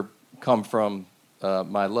come from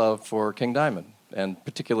my love for King Diamond, and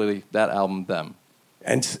particularly that album, Them.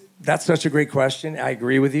 And that's such a great question. I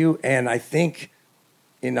agree with you. And I think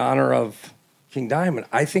in honor of King Diamond,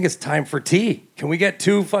 I think it's time for tea. Can we get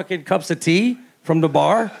 2 fucking cups of tea from the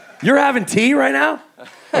bar? You're having tea right now?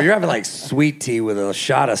 Or you're having like sweet tea with a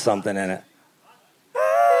shot of something in it.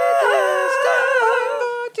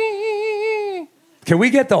 Can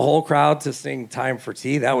we get the whole crowd to sing "Time for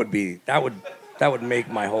Tea"? That would make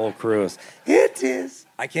my whole cruise. It is.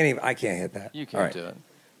 I can't hit that. You can't do it.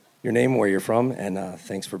 Your name, where you're from, and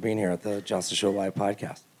thanks for being here at the Johnson Show Live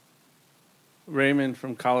podcast. Raymond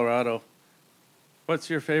from Colorado. What's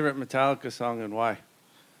your favorite Metallica song and why?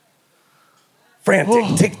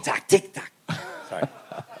 Frantic, tick-tock, tick-tock. Sorry.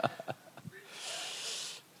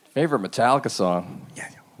 Favorite Metallica song? Yeah.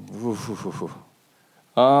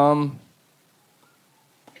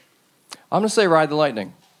 I'm gonna say "Ride the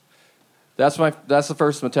Lightning." That's the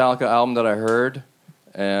first Metallica album that I heard,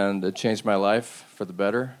 and it changed my life for the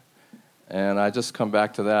better. And I just come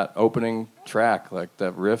back to that opening track. Like,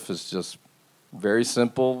 that riff is just very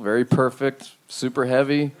simple, very perfect, super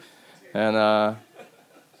heavy, and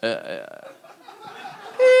it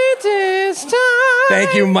is time.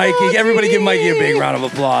 Thank you, Mikey. Everybody give Mikey a big round of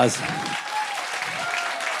applause.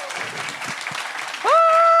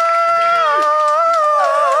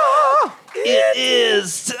 It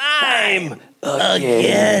is time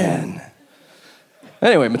again.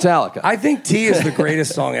 Anyway, Metallica. I think Tea is the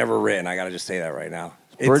greatest song ever written. I got to just say that right now.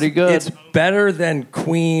 It's pretty good. It's better than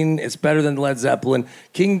Queen. It's better than Led Zeppelin.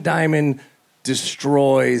 King Diamond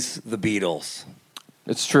destroys the Beatles.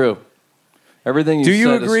 It's true. Everything you said Do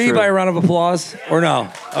you is agree true. by a round of applause or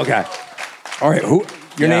no? Okay. All right.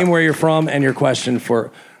 Your name, where you're from, and your question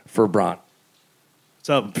for Brann. What's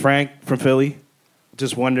up? Frank from Philly.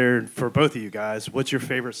 Just wondered, for both of you guys, what's your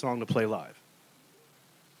favorite song to play live?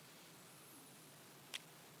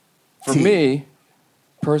 For me,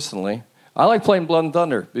 personally, I like playing Blood and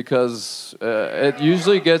Thunder because it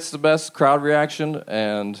usually gets the best crowd reaction,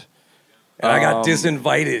 and I got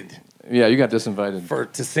disinvited. Yeah, you got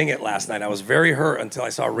disinvited to sing it last night. I was very hurt until I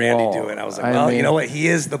saw Randy do it. I was like, you know what? He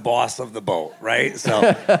is the boss of the boat, right? So,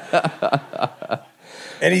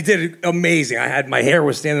 and he did it amazing. My hair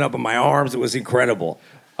was standing up on my arms. It was incredible.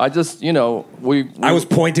 I just, I was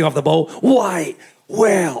pointing off the boat. Why?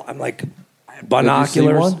 Well, I'm like,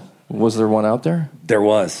 binoculars. Was there one out there? There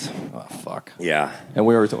was. Oh, fuck. Yeah. And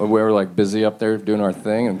we were like busy up there doing our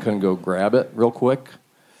thing and couldn't go grab it real quick.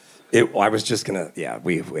 I was just gonna. Yeah.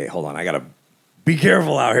 Wait. Hold on. I gotta be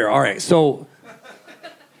careful out here. All right. So,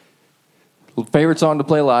 favorite song to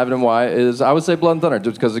play live and why is, I would say, Blood and Thunder,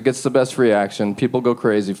 just because it gets the best reaction. People go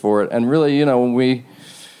crazy for it, and really, when we,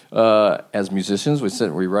 as musicians,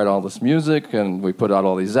 we write all this music and we put out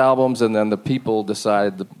all these albums, and then the people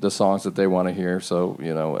decide the songs that they want to hear. So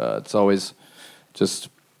it's always just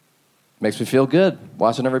makes me feel good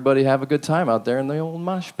watching everybody have a good time out there in the old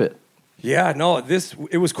mosh pit. Yeah, no,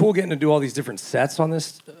 it was cool getting to do all these different sets on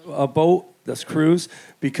this boat, this cruise,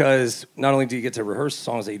 because not only do you get to rehearse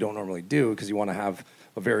songs that you don't normally do, because you want to have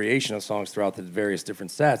a variation of songs throughout the various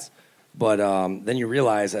different sets, but then you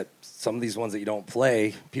realize that some of these ones that you don't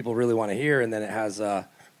play, people really want to hear, and then it has a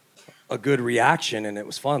good reaction, and it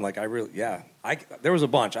was fun. Like, there was a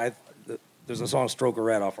bunch. There's a song, Stroke of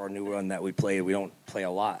Red, off our new run that we played. We don't play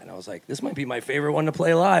a lot, and I was like, this might be my favorite one to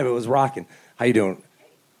play live. It was rocking. How you doing?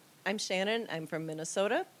 I'm Shannon. I'm from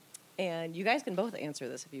Minnesota, and you guys can both answer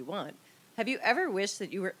this if you want. Have you ever wished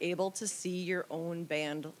that you were able to see your own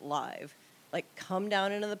band live? Like, come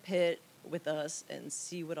down into the pit with us and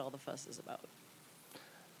see what all the fuss is about?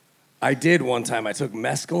 I did one time. I took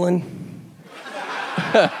mescaline.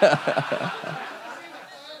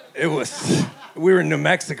 It was. We were in New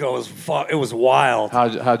Mexico. It was wild.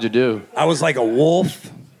 How'd you do? I was like a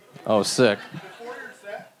wolf. Oh, sick.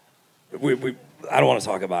 We I don't want to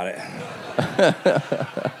talk about it.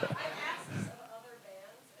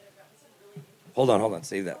 Hold on.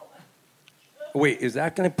 Save that. Wait, is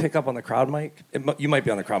that going to pick up on the crowd mic? You might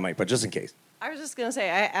be on the crowd mic, but just in case. I was just gonna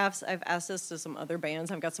say I've asked this to some other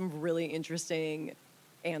bands. I've got some really interesting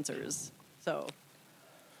answers. So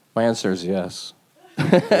My answer is yes.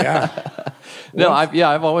 Yeah. No,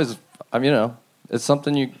 I've always, it's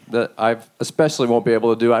something that I especially won't be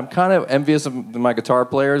able to do. I'm kind of envious of my guitar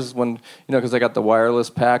players when, because they got the wireless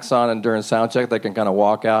packs on, and during sound check they can kind of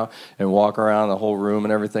walk out and walk around the whole room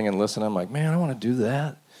and everything and listen. I'm like, man, I want to do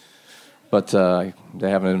that. But they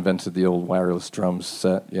haven't invented the old wireless drums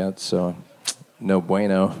set yet, so no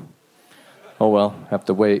bueno. Oh well, have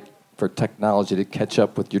to wait for technology to catch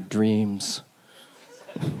up with your dreams.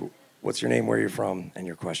 What's your name, where you're from, and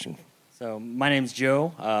your question? So my name's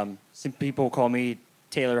Joe. Some people call me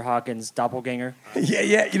Taylor Hawkins' doppelganger.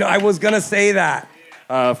 Yeah. I was going to say that.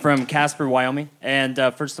 From Casper, Wyoming. And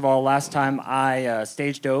first of all, last time I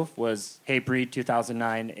stage dove was Hey Breed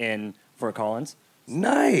 2009 in Fort Collins.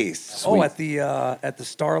 Nice. Sweet. Oh, at the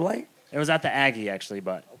Starlight? It was at the Aggie, actually,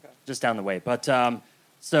 but just down the way. But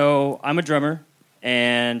so I'm a drummer.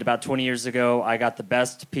 And about 20 years ago, I got the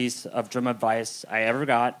best piece of drum advice I ever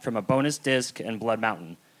got from a bonus disc in Blood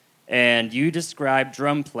Mountain. And you described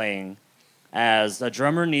drum playing as a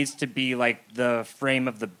drummer needs to be like the frame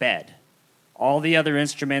of the bed. All the other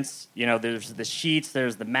instruments, there's the sheets,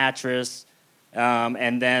 there's the mattress,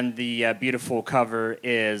 and then the beautiful cover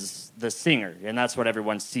is the singer, and that's what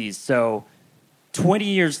everyone sees. So 20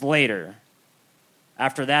 years later,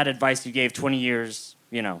 after that advice you gave 20 years,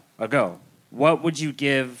 ago, what would you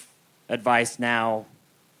give advice now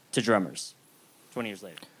to drummers 20 years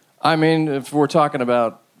later? I mean, if we're talking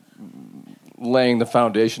about laying the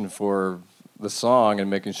foundation for the song and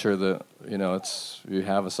making sure that you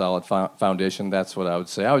have a solid foundation, that's what I would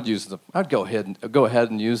say. I'd go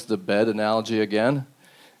ahead and use the bed analogy again,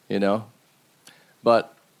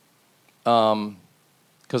 but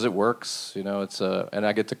because it works, it's and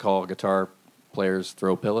I get to call guitar players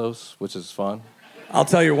throw pillows, which is fun. I'll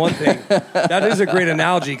tell you one thing. That is a great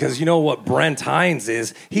analogy because you know what Brent Hines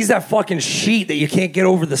is? He's that fucking sheet that you can't get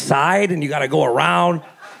over the side and you got to go around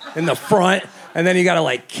in the front and then you got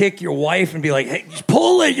to kick your wife and be like, hey, just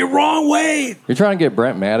pull it, you're wrong way. You're trying to get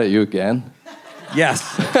Brent mad at you again? Yes.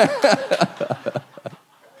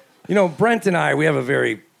 Brent and I, we have a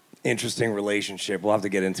very interesting relationship. We'll have to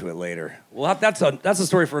get into it later. That's a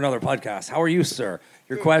story for another podcast. How are you, sir?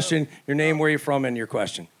 Your question, your name, where you're from, and your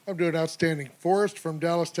question. I'm doing outstanding. Forrest from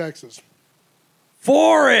Dallas, Texas.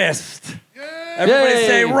 Forrest! Yay! Everybody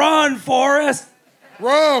say, run, Forrest!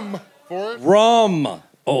 Rum, Forrest. Rum.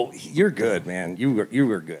 Oh, you're good, man. You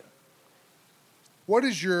were good. What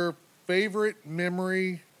is your favorite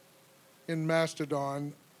memory in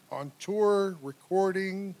Mastodon on tour,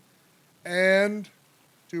 recording, and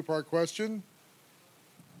two-part question?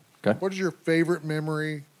 Okay. What is your favorite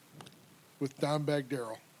memory with Dimebag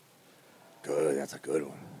Darrell? Good. That's a good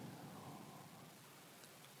one.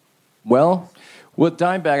 Well, with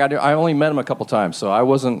Dimebag, I only met him a couple times, so I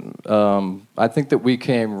wasn't. I think that we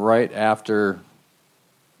came right after.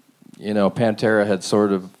 Pantera had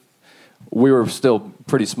sort of. We were still a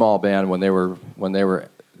pretty small band when they were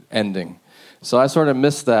ending, so I sort of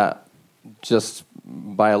missed that just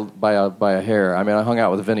by a hair. I mean, I hung out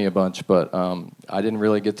with Vinny a bunch, but I didn't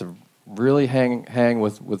really get to really hang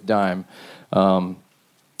with Dime.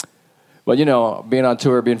 But being on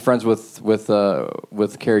tour, being friends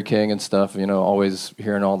with Kerry King and stuff, always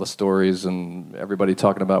hearing all the stories and everybody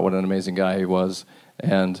talking about what an amazing guy he was,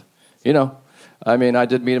 and I mean, I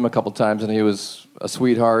did meet him a couple times, and he was a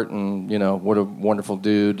sweetheart, and what a wonderful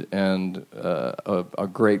dude, and a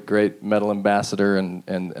great metal ambassador, and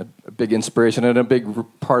a big inspiration, and a big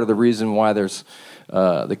part of the reason why there's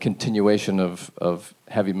the continuation of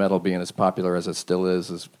heavy metal being as popular as it still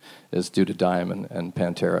is due to Dime and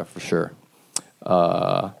Pantera for sure.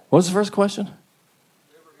 What was the first question?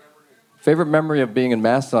 Favorite memory of being in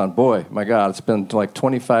Mastodon? Boy, my God, it's been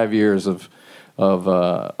 25 years of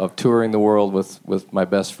touring the world with my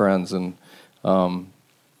best friends, and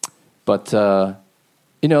but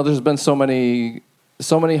there's been so many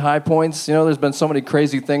high points. There's been so many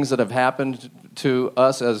crazy things that have happened to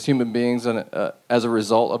us as human beings, and as a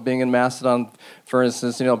result of being in Mastodon. For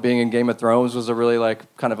instance, being in Game of Thrones was a really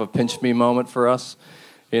kind of a pinch me moment for us.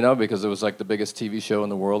 Because it was the biggest TV show in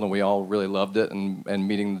the world, and we all really loved it. And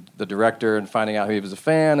meeting the director and finding out he was a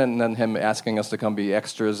fan, and then him asking us to come be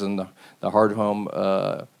extras in the Hard Home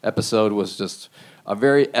episode was just a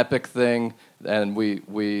very epic thing, and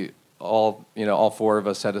we all four of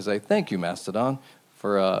us had to say thank you, Mastodon,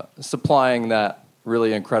 for supplying that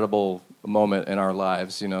really incredible moment in our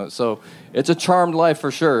lives. So it's a charmed life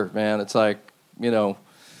for sure, man. It's like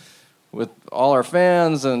with all our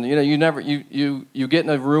fans, and you get in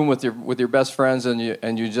a room with your best friends, and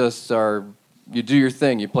you just you do your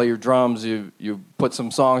thing. You play your drums. You put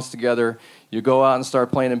some songs together. You go out and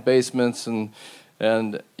start playing in basements,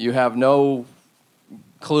 and you have no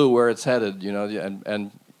clue where it's headed.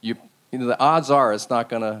 And the odds are it's not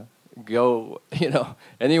gonna go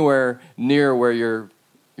anywhere near where your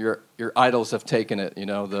idols have taken it.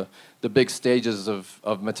 The big stages of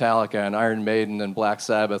Metallica and Iron Maiden and Black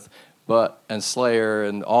Sabbath, and Slayer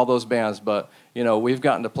and all those bands. But we've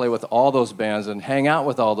gotten to play with all those bands and hang out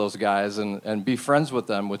with all those guys and be friends with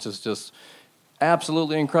them, which is just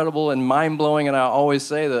absolutely incredible and mind-blowing. And I always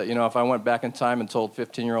say that, if I went back in time and told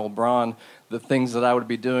 15-year-old Brann the things that I would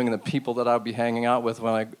be doing and the people that I would be hanging out with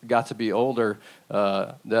when I got to be older,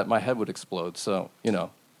 that my head would explode. So,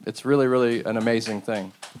 it's really, really an amazing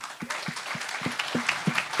thing.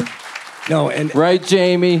 No, and right,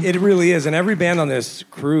 Jamie? It really is. And every band on this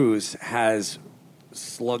cruise has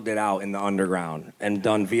slugged it out in the underground and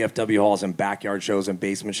done VFW halls and backyard shows and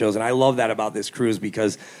basement shows. And I love that about this cruise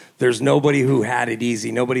because there's nobody who had it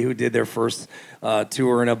easy, nobody who did their first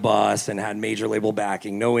tour in a bus and had major label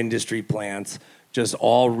backing, no industry plants, just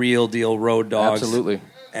all real deal road dogs. Absolutely.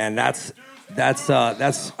 And that's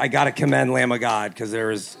I got to commend Lamb of God because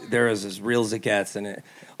there is as real as it gets. And it,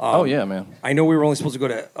 oh, yeah, man. I know we were only supposed to go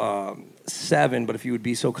to 7, but if you would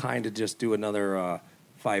be so kind to just do another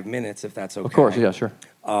 5 minutes, if that's okay. Of course, yeah, sure.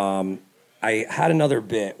 I had another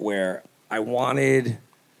bit where I wanted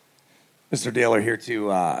Mr. Dailor here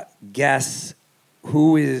to guess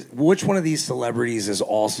which one of these celebrities is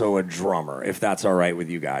also a drummer, if that's all right with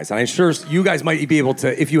you guys. And I'm sure you guys might be able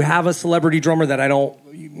to, if you have a celebrity drummer that I don't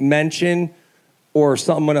mention or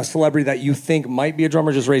someone, a celebrity that you think might be a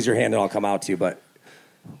drummer, just raise your hand and I'll come out to you. But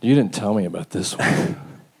you didn't tell me about this one.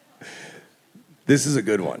 This is a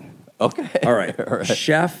good one. Okay. All right.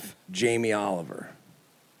 Chef Jamie Oliver.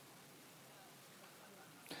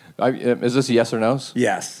 Is this yes or no's?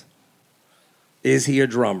 Yes. Is he a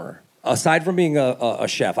drummer? Aside from being a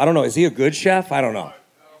chef. I don't know. Is he a good chef? I don't know.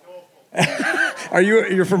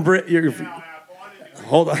 You're from Britain?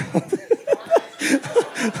 Hold on.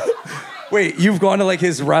 Wait, you've gone to like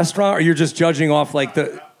his restaurant, or you're just judging off like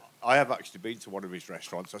the... I have actually been to one of his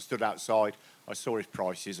restaurants. I stood outside, I saw his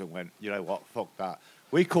prices and went, you know what, fuck that.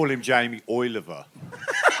 We call him Jamie Oliver.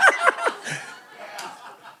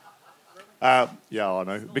 Yeah, I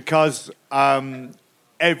know. Because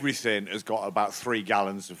everything has got about 3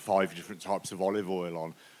 gallons of 5 different types of olive oil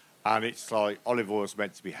on. And it's like, olive oil's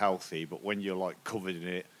meant to be healthy, but when you're like covered in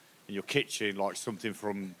it in your kitchen, like something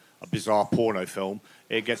from a bizarre porno film,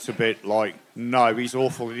 it gets a bit like, no, he's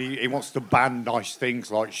awful. He wants to ban nice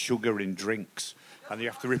things like sugar in drinks. And you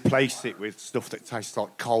have to replace it with stuff that tastes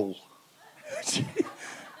like coal.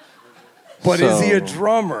 But is he a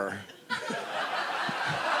drummer?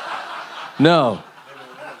 No.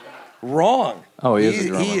 Wrong. Oh, he is a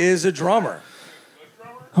drummer. He is a drummer.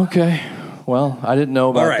 Okay. Well, I didn't know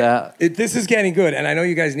about that. This is getting good, and I know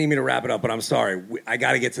you guys need me to wrap it up, but I'm sorry. I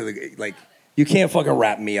got to get to the, like, you can't fucking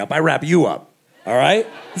wrap me up. I wrap you up, all right?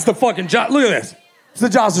 It's the fucking, look at this. It's the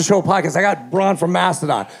Johnson Show podcast. I got Brann from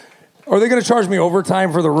Mastodon. Are they going to charge me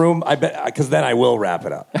overtime for the room? I bet, because then I will wrap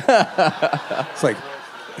it up. It's like...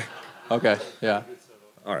 Okay, yeah.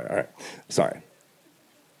 All right. Sorry.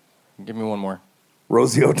 Give me one more.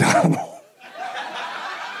 Rosie O'Donnell.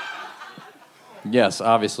 Yes,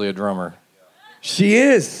 obviously a drummer. She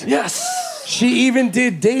is. Yes. She even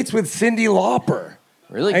did dates with Cyndi Lauper.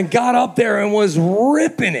 Really? And got up there and was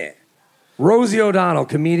ripping it. Rosie O'Donnell,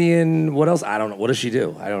 comedian. What else? I don't know. What does she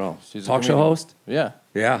do? I don't know. She's talk show host? Yeah.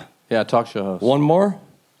 Yeah. Yeah, talk show host. One more?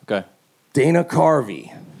 Okay. Dana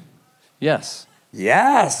Carvey. Yes.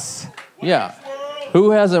 Yes. Yeah.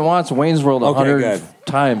 Who hasn't watched Wayne's World 100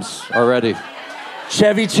 times already?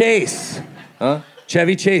 Chevy Chase. Huh?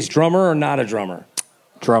 Chevy Chase, drummer or not a drummer?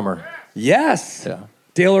 Drummer. Yes. Yeah.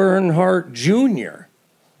 Dale Earnhardt Jr.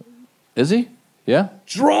 Is he? Yeah?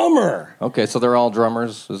 Drummer. Okay, so they're all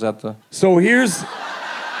drummers. Is that the... So here's...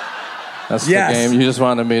 That's the game. You just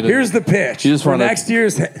wanted me to... Here's the pitch. You just for next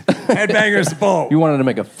year's Headbangers boat. You wanted to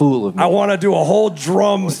make a fool of me. I want to do a whole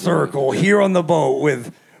drum circle here on the boat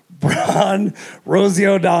with Brann, Rosie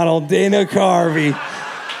O'Donnell, Dana Carvey.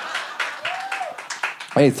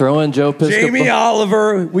 Hey, throw in Joe Piscopo. Jamie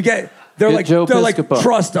Oliver. They're like,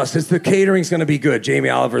 trust us. The catering's going to be good. Jamie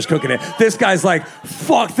Oliver's cooking it. This guy's like,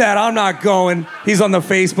 fuck that. I'm not going. He's on the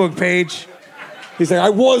Facebook page. He's like, I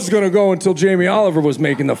was going to go until Jamie Oliver was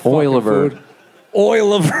making the fucking Oiliver. food.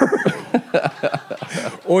 Oiliver.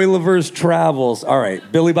 Oiliver's Travels. All right.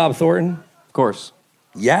 Billy Bob Thornton? Of course.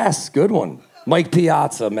 Yes, good one. Mike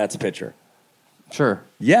Piazza, Mets pitcher. Sure.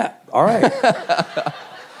 Yeah, all right.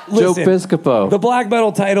 Joe Listen, Piscopo. The black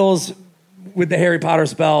metal titles with the Harry Potter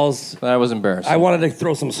spells. That was embarrassing. I wanted to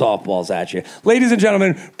throw some softballs at you. Ladies and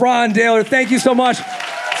gentlemen, Brann, Dailor, thank you so much.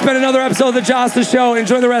 It's been another episode of The Josta Show.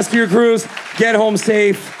 Enjoy the rest of your cruise. Get home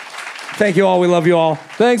safe. Thank you all. We love you all.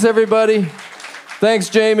 Thanks, everybody. Thanks,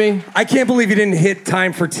 Jamie. I can't believe you didn't hit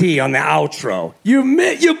time for tea on the outro. You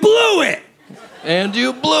blew it. And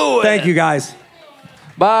you blew it. Thank you, guys.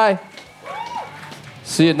 Bye.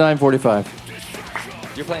 See you at 9:45.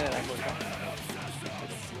 You're playing at 9:45.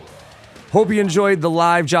 Hope you enjoyed the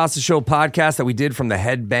live Josta Show podcast that we did from the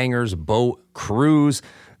Headbangers boat cruise.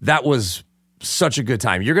 That was such a good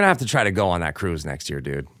time. You're going to have to try to go on that cruise next year,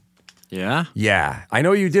 dude. Yeah? Yeah. I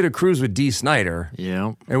know you did a cruise with Dee Snider.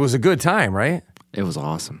 Yeah. It was a good time, right? It was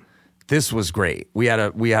awesome. This was great. We had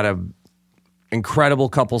a incredible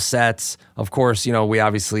couple sets. Of course, you know,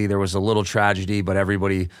 there was a little tragedy, but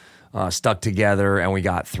everybody stuck together and we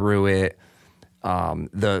got through it.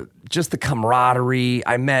 The camaraderie.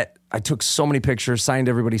 I took so many pictures, signed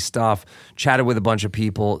everybody's stuff, chatted with a bunch of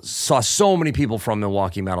people, saw so many people from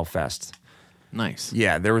Milwaukee Metal Fest. Nice.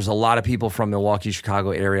 Yeah, there was a lot of people from Milwaukee,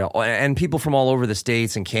 Chicago area, and people from all over the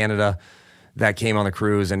States and Canada that came on the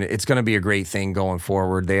cruise, and it's going to be a great thing going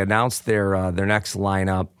forward. They announced their next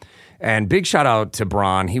lineup, and big shout out to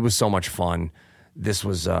Brann. He was so much fun. This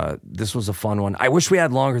was a fun one. I wish we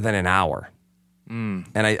had longer than an hour. And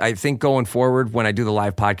I think going forward, when I do the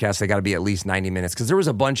live podcast, they got to be at least 90 minutes because there was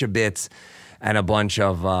a bunch of bits and a bunch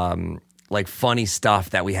of funny stuff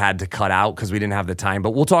that we had to cut out because we didn't have the time.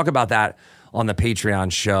 But we'll talk about that on the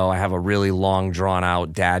Patreon show. I have a really long,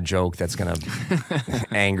 drawn-out dad joke that's going to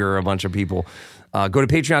anger a bunch of people. Go to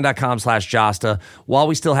patreon.com/Josta. While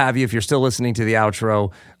we still have you, if you're still listening to the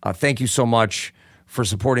outro, thank you so much for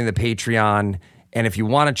supporting the Patreon. And if you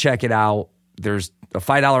want to check it out, there's a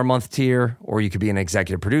 $5 a month tier, or you could be an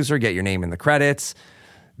executive producer, get your name in the credits.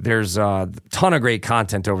 There's a ton of great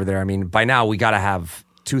content over there. I mean, by now we got to have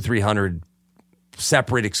 200-300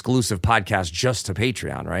 separate exclusive podcasts just to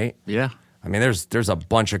Patreon, right? Yeah. I mean, there's a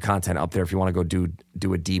bunch of content up there if you want to go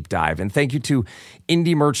do a deep dive. And thank you to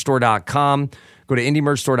indiemerchstore.com. Go to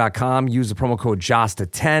indiemerchstore.com, use the promo code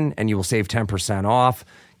JOSTA10, and you will save 10% off.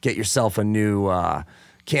 Get yourself a new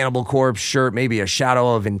Cannibal Corpse shirt, maybe a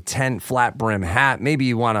Shadow of Intent flat brim hat. Maybe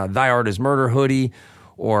you want a Thy Art is Murder hoodie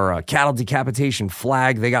or a cattle decapitation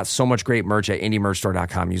flag. They got so much great merch at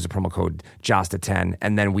indiemerchstore.com. Use the promo code JOSTA10.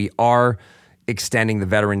 And then we are extending the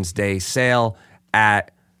Veterans Day sale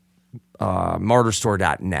at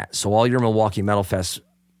martyrstore.net. So all your Milwaukee Metal Fest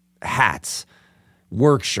hats,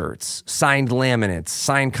 work shirts, signed laminates,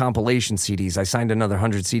 signed compilation CDs. I signed another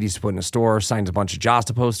 100 CDs to put in a store, signed a bunch of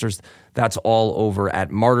Josta posters. That's all over at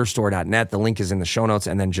martyrstore.net. The link is in the show notes,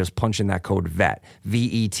 and then just punch in that code VET,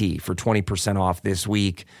 V-E-T, for 20% off this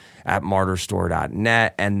week at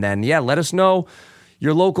martyrstore.net. And then, let us know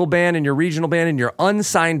your local band and your regional band and your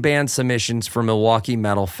unsigned band submissions for Milwaukee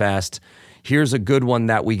Metal Fest. Here's a good one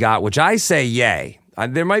that we got, which I say yay.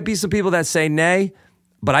 There might be some people that say nay,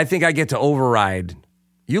 but I think I get to override.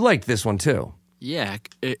 You liked this one too. Yeah,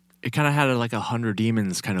 it kind of had a 100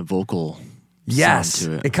 Demons kind of vocal sound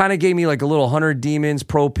to it. It kind of gave me like a little 100 Demons,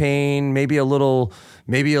 Propane, maybe a little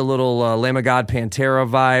Lamb of God, Pantera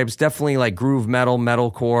vibes. Definitely like groove metal,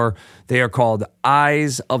 metalcore. They are called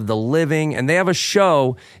Eyes of the Living, and they have a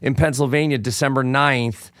show in Pennsylvania, December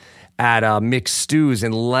 9th at Mixed Stews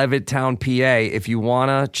in Levittown, PA. If you want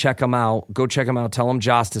to check them out, go check them out. Tell them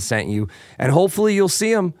Josta sent you. And hopefully you'll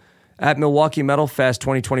see them at Milwaukee Metal Fest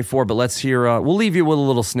 2024. But let's hear, we'll leave you with a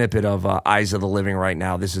little snippet of Eyes of the Living right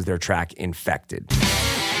now. This is their track, Infected. Break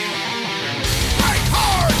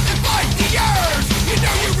hard and fight the urge. You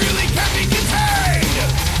know you really can't be contained.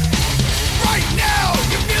 Right now,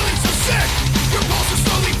 you're feeling so sick. Your pulse is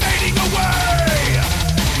slowly fading away.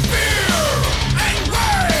 Fear and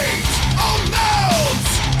rage all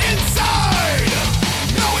melts inside.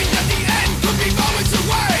 Knowing that the end could be moments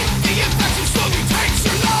away. The infection slowly takes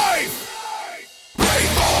your life. Pray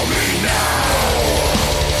for me now.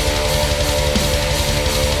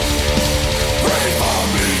 Pray for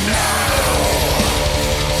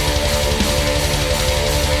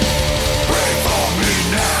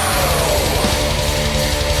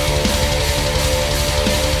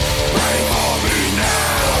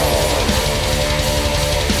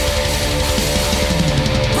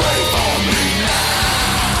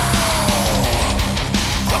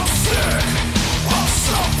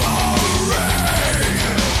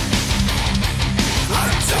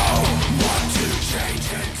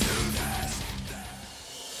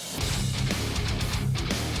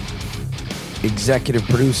Executive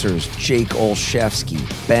producers Jake Olszewski,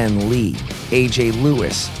 Ben Lee, AJ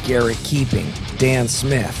Lewis, Garrett Keeping, Dan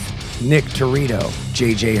Smith, Nick Torito,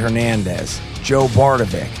 JJ Hernandez, Joe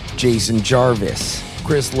Bardovic, Jason Jarvis,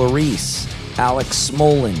 Chris Larice, Alex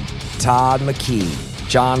Smolin, Todd McKee,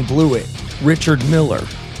 John Blewett, Richard Miller,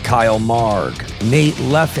 Kyle Marg, Nate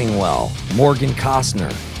Leffingwell, Morgan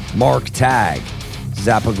Costner, Mark Tagg,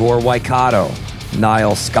 Zapagor Waikato,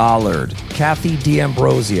 Niall Scollard, Kathy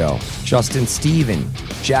D'Ambrosio, Justin Stephen,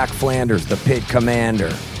 Jack Flanders, the Pit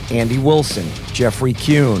Commander, Andy Wilson, Jeffrey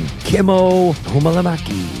Kuhn, Kimo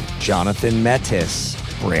Humalamaki, Jonathan Metis,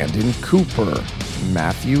 Brandon Cooper,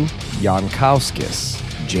 Matthew Jankowskis,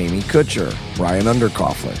 Jamie Kutcher, Ryan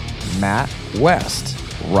Underkoffler, Matt West,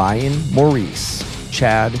 Ryan Maurice,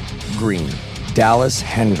 Chad Green, Dallas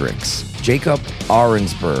Hendricks, Jacob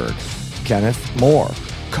Arensberg, Kenneth Moore,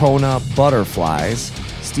 Kona Butterflies,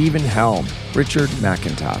 Stephen Helm, Richard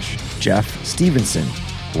McIntosh, Jeff Stevenson,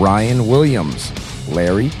 Ryan Williams,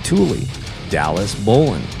 Larry Tooley, Dallas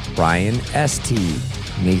Bolin, Ryan St.,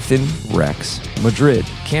 Nathan Rex Madrid,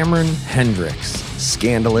 Cameron Hendricks,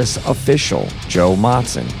 Scandalous Official, Joe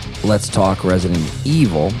Motson, Let's Talk Resident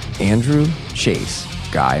Evil, Andrew Chase,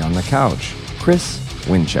 Guy on the Couch, Chris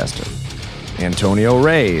Winchester, Antonio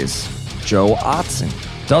Reyes, Joe Otzen,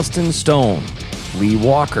 Dustin Stone, Lee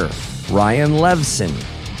Walker, Ryan Levson,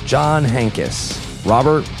 John Hankus,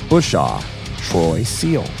 Robert Bushaw, Troy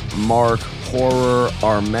Seal, Mark Horror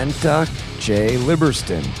Armenta, Jay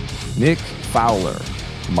Liberston, Nick Fowler,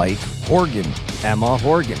 Mike Horgan, Emma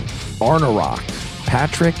Horgan, Arnarock,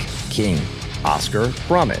 Patrick King, Oscar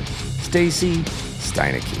Brummett, Stacy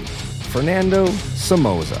Steinecke, Fernando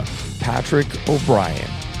Somoza, Patrick O'Brien,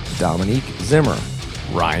 Dominique Zimmer,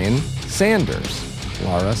 Ryan Sanders,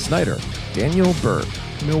 Laura Snyder, Daniel Burke,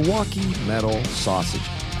 Milwaukee Metal Sausage,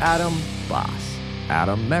 Adam Boss,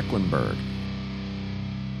 Adam Mecklenburg,